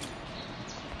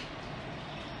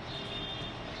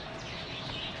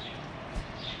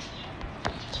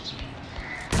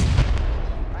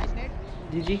 Nice net.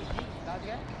 GG. Last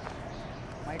guy.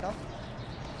 Might off.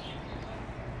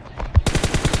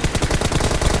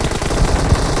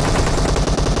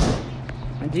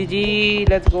 GG,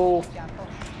 let's go.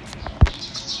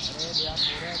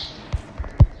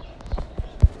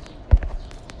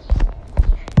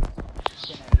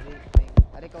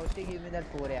 अरे Kaushik, give me that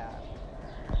 4 यार.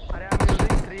 अरे I'm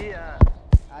using 3 यार.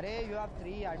 अरे you have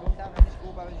 3. I don't have any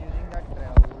scope. I was using that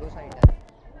holo sight.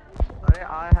 अरे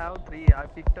I have 3. I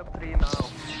picked up 3 now.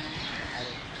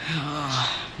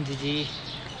 GG.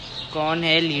 कौन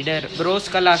है leader? Bros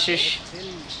कल आशीष.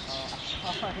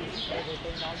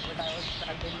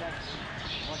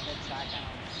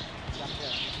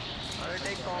 अरे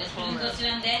take comp from here.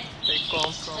 Take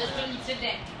comp from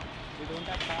here. We don't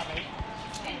have car, right?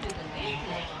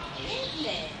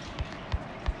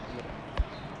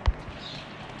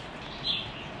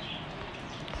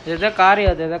 There's a car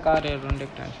here. Don't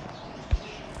take time.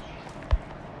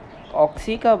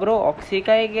 Oxy का bro. Oxy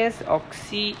का I guess.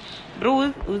 Oxy. Bro,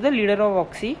 who's the leader of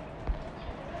Oxy?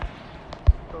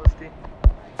 Toasty.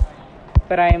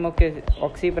 Prime, okay.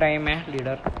 Oxy Prime है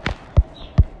leader.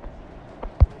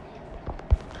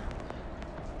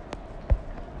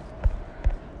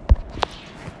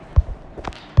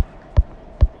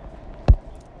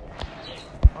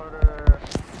 और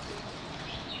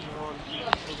no,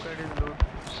 look at his loot.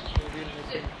 Maybe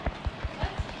missing.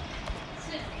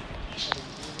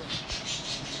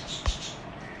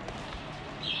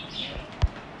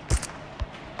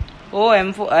 Oh,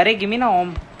 M4. अरे give me ना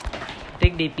OM.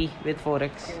 Take DP with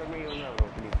 4x.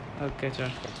 Okay,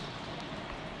 चल.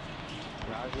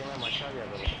 Last game में मचा दिया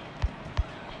करो.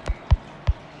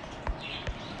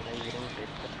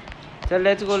 चल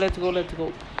let's go.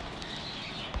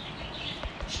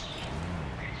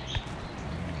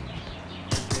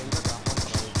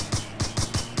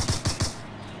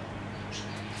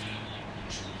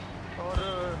 और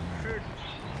shit.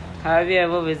 Have you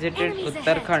ever visited Enemies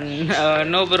Uttarakhand?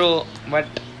 No bro, but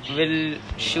will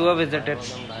sure visit it.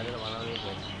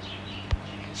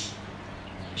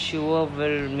 Sure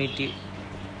will meet you.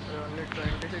 Only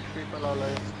 26 people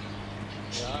alive.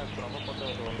 यार proper पता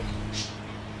है तो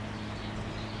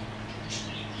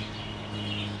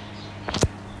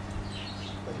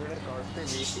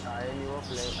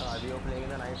you were playing in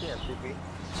the 90 FCP. In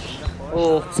the first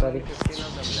Oh, round, sorry. 15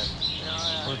 of them left.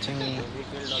 Watching me. So we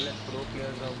killed all the pro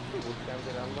players of boot camp,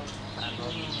 remember? And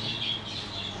all.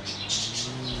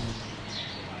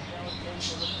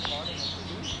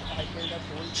 I killed that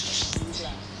whole team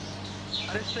clan.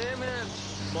 अरे same है.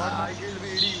 I killed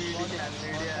VD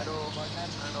Arrow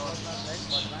and all. Then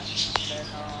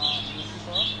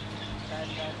Lucifer, then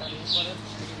that Reaper,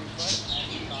 Reaper, and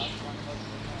the last one was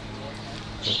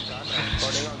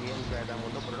Recording of games गया था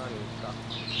मुझे पता नहीं उसका.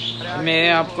 मैं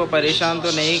आपको परेशान तो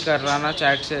नहीं कर रहा ना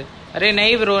चैट से. अरे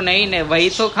नहीं ब्रो, नहीं वही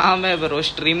तो काम है ब्रो,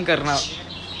 स्ट्रीम करना.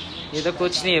 ये तो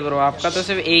कुछ नहीं है ब्रो, आपका तो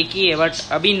सिर्फ एक ही है. बट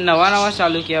अभी नवा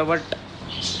चालू किया, बट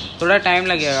थोड़ा टाइम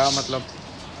लगेगा. मतलब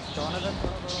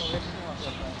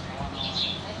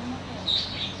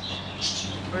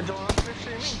Wait, Jonas is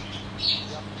streaming?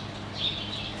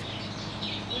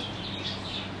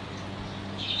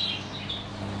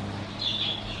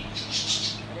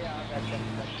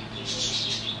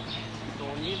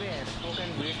 only way Airco can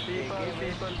beat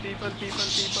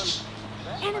People.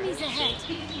 Enemies ahead.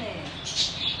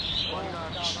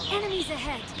 Enemies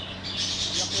ahead.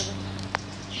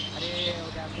 अरे वो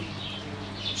क्या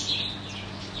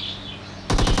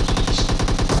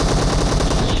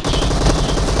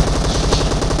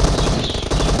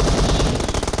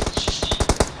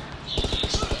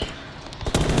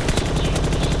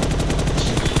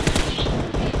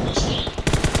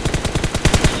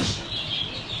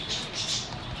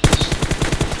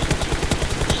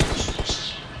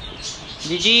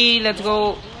GG, let's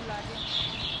go.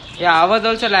 Yeah, I was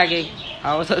also lagging.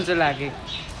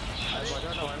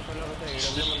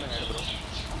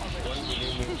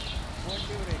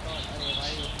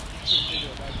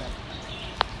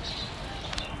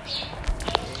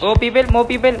 Oh, more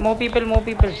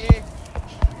people.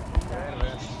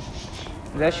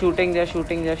 They're shooting. I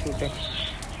don't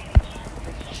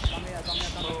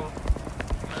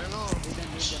know.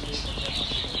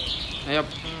 Yep.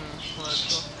 Let's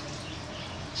go.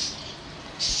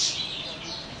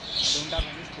 don't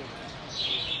have any scope.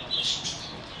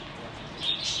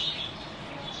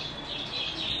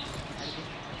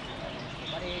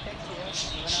 But 8x here,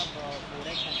 even have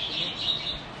 4x actually.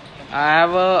 I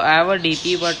have a DP,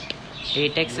 but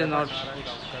 8x is not. No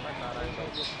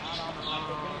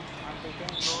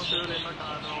fuel in the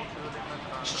car.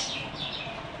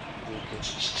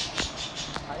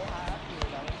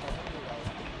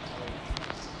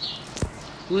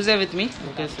 Who's there with me?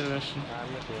 Okay, Sebastian.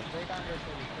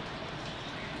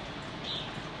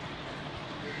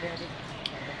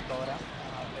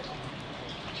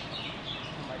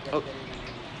 Oh.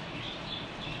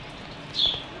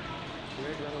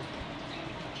 Wait, Ganu.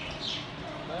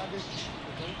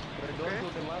 Wait, don't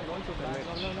shoot him, don't shoot him. Wait.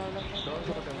 No. Don't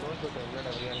shoot him, don't shoot him. Let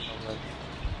everyone come back.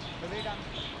 Wait,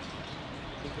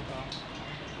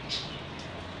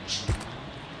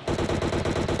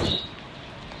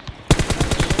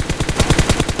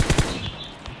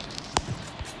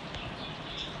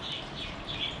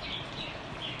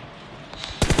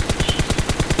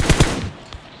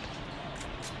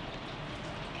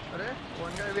 अरे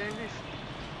one guy behind this.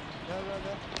 Go.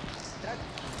 Truck.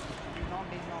 He's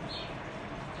knocked.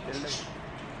 Kill him.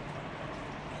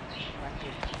 Thank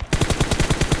you.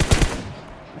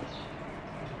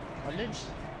 Hold it.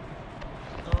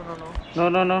 No.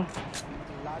 No.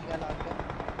 Last guy.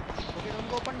 Okay, don't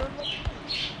go open, don't go.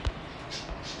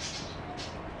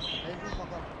 Where is this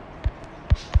fucker?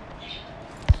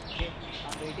 Okay,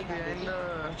 I'm waiting. Behind the.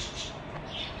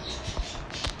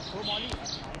 Oh, Molly.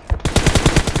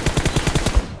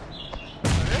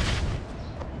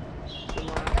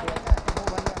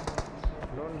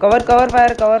 Cover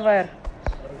fire.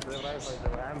 Revive.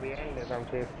 I'm behind this, I'm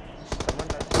safe.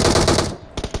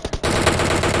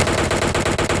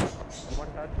 Someone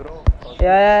touch, bro.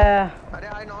 Yeah. अरे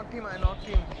I knocked him.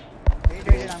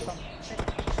 Wait, I'm coming.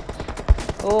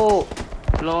 Oh,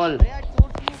 lol. Hey, I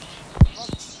told you.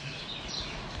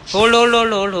 Hold. No, I'm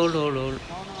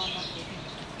not taking.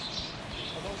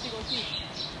 Go see.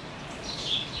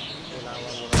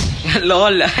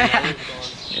 Lol.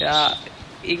 Yeah,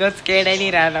 he got scared and he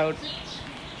ran out. Now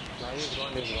he's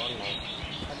gone now.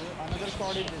 Another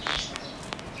squad is this.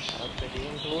 That's the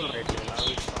team tool right now. Now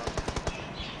he's gone.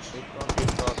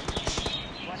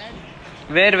 One head.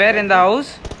 Where in the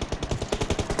house?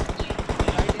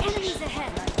 Enemies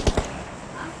ahead.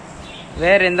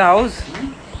 Where in the house?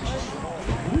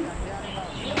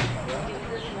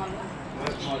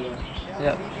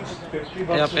 Yep.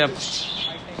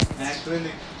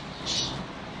 Acrylic.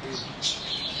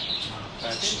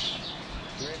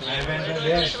 I went there.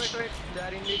 Wait. They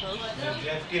are in the house.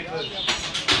 Just keep us.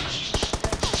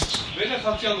 Where the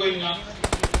fuck you are going now?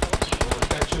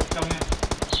 That should come here.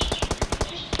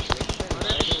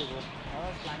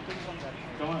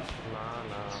 Come on.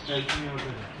 Nah. Help me out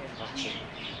here.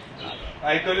 I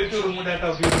told you to remove that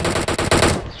out. You remove.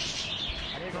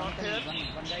 One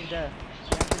guy is there.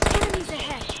 Enemies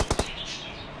ahead.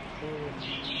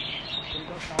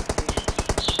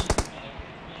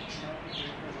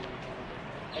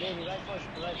 Revive first.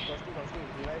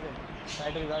 Revive him.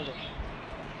 Try to revive it.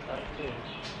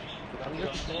 I'm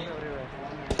just smoke everywhere.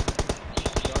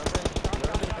 Jonathan,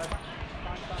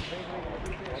 touch. Wait.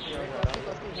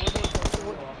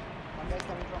 Hold. One guy is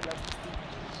coming from left.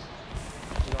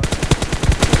 Don't.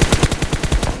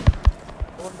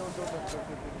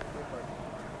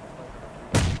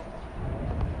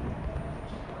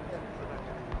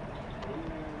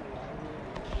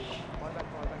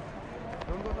 Fall back.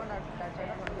 Don't go to that side.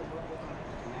 Don't go.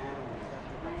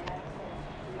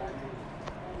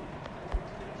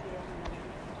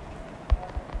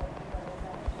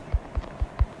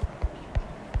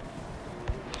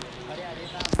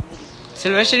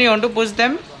 Sylvester, you want to push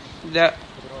them? The No, I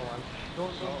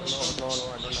don't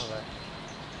have that.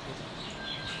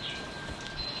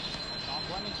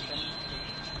 One is done.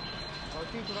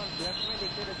 थोड़ा left में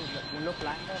देखते रहे तुम लोग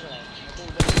plan कर रहा है मैं तो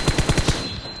उधर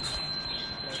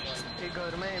एक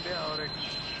घर में भी और एक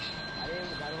अरे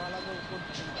घर वाला तो उसको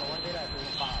कवर दे रहा है तो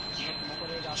स्मोक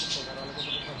करेगा आपको घर वाले को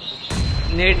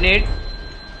नेट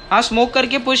हाँ स्मोक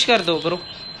करके पुश कर दो ब्रो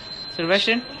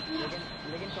सिल्वेस्टर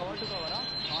लेकिन कवर टू कवर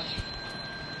हां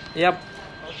यप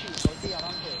कौशी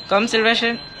आराम से कम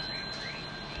Sylvester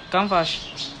come fast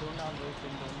don't have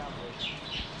voice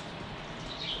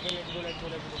okay let's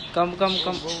go come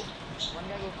one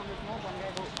guy goes from the smoke one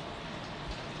guy go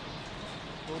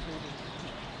to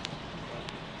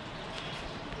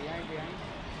behind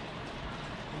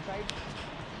inside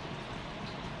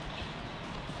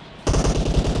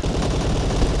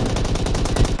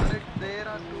अरे there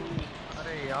are two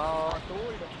अरे यार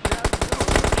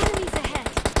Enemies ahead.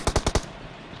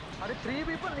 अरे 3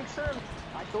 people Nixon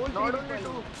I told not three only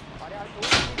people. 2 अरे I told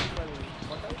three people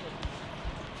what else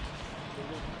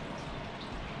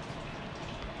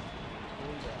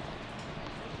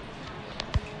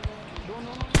no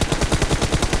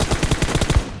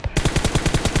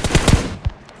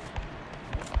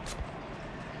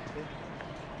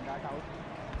that out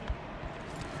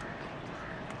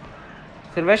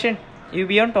Sylvester you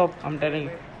be on top I'm telling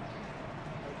you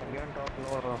Be on top, no.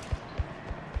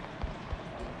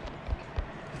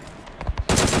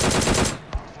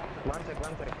 One sec.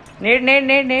 Net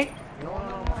No,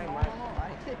 my. One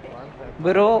sec.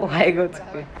 Bro, I got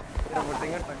scared. You're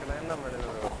putting a takla in the middle,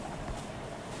 bro.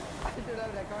 I should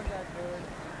have recorded that, dude.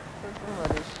 So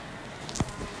funny.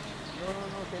 No,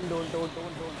 still don't. Still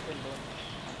don't.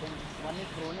 I think one is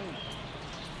droning.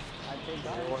 I think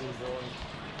Zone.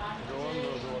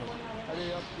 Hurry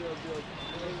up.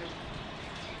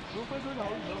 Go for good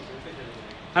house, bro.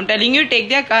 I'm telling you, take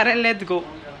their car and let's go.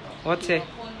 What say?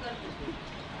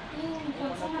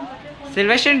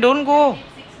 Sylvester, don't go.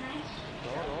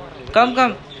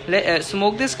 Come.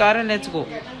 Smoke this car and let's go.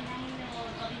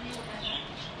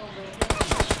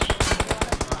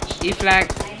 He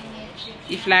flanked.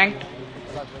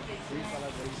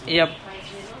 Yep.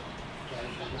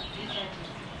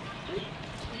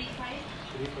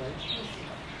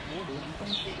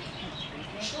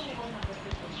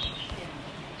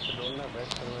 Don't know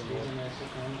best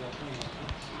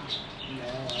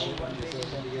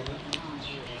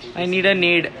I need a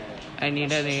nade.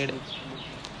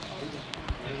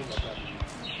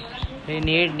 Hey,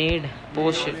 nade.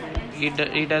 Push. He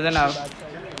doesn't have.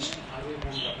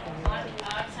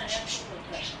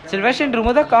 Sylvester,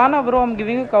 remove the car now, bro. I'm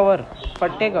giving you cover.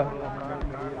 Fatte ka.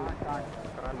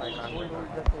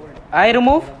 I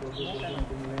remove.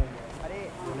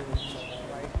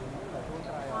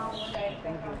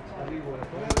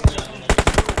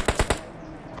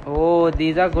 Oh,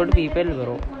 these are good people,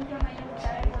 bro.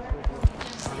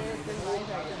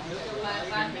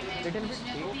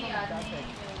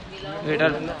 Wait,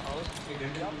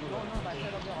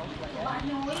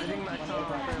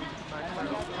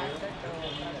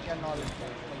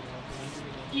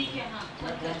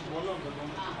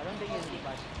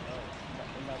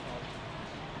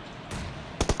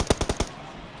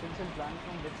 Plan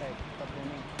from this side for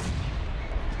training.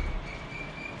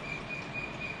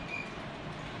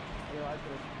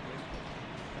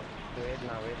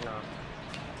 Wait now.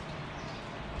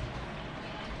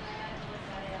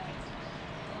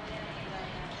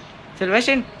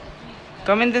 Sylvester,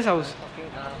 come in this house.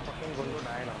 Fucking going to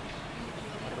die now.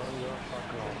 I don't give a fuck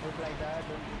now. Don't look like that.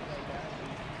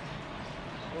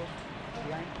 Oh,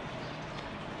 behind.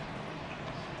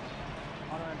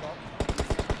 On top.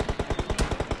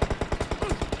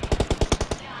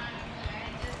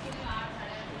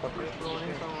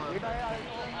 Wait,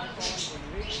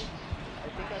 I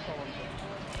think I saw one.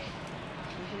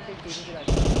 You should take TV to that.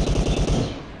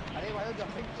 Arey, why are you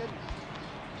jumping still?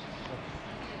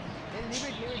 Then leave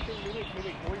it.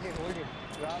 Hold it.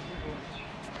 Grab the phone.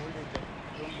 Hold it there.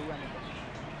 Don't do anything.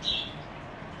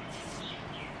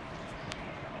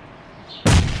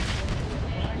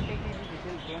 Don't take TV,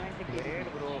 Vishal. Don't take TV. Wait,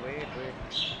 bro. Wait.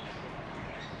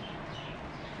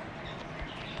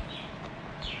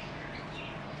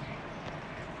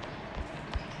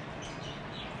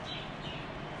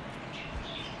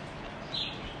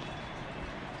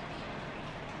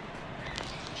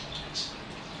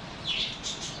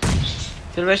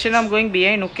 Sylvester, I'm going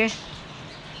behind, okay?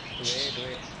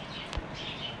 Wait.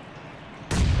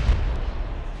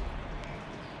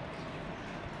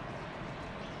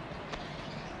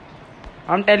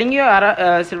 I'm telling you,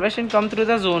 Sylvester, come through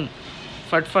the zone.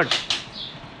 Fat. You go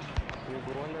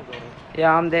in the zone.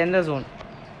 Yeah, I'm there in the zone.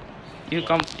 You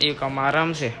come,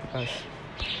 आराम से बस.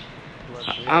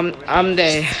 I'm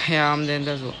there. Yeah, I'm there in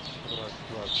the zone.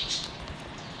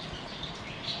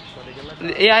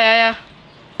 Yeah.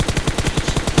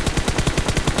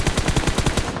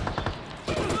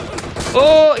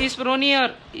 Oh, he's prone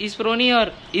here,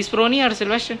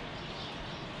 Sylvester. Okay.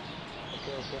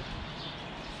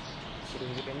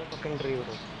 He's in the fucking tree, bro.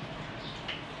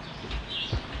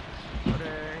 You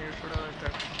should have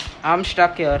checked. I'm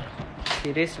stuck here.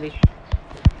 Seriously.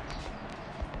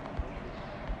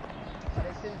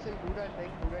 Still do that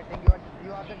thing.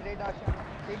 You have the great action.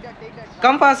 Take that.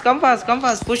 Come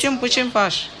fast. Push him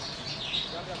fast.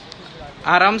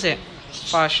 आराम से.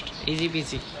 Fast. Easy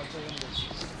peasy.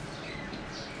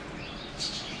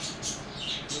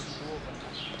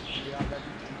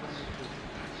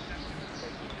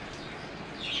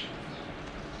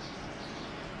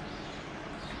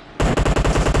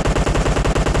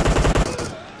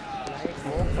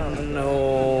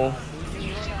 No.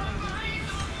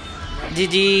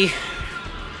 GG.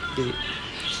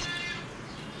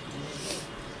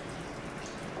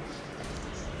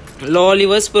 Lol, he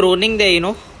was proning there, you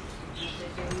know.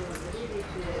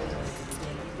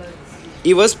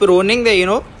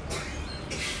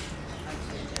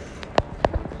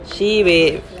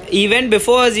 She even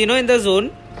before us, you know, in the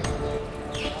zone.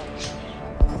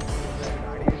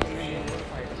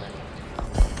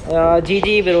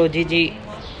 GG, bro, GG.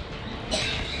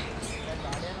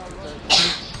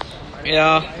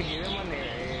 Yeah.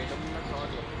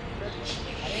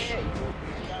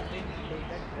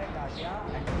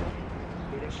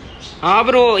 हाँ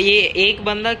bro, ये एक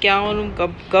बंदा क्या मालूम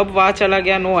कब कब वहाँ चला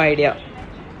गया, नो आइडिया,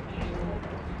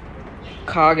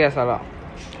 खा गया साला।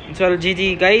 चल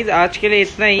जी गाइज, आज के लिए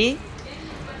इतना ही।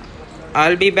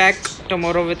 I'll be back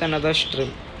tomorrow with another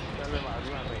stream.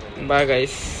 Bye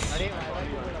guys.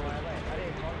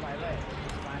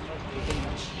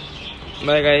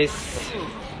 Bye guys.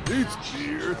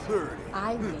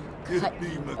 I will cut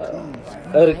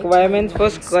Requirements for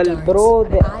Skull, bro.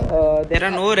 There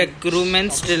are no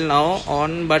recruitments till now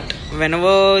on, but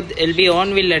whenever it'll be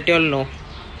on, we'll let you all know.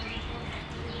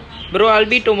 Bro, I'll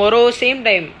be tomorrow same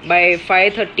time by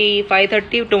 5:30.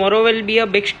 5:30 tomorrow will be a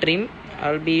big stream.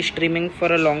 I'll be streaming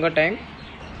for a longer time.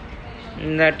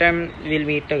 In that time we'll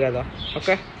meet together.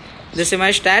 Okay. This is my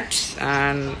stats,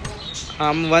 and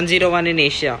I'm 101 in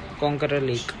Asia, Conqueror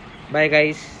League. Bye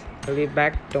guys. I'll be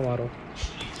back tomorrow.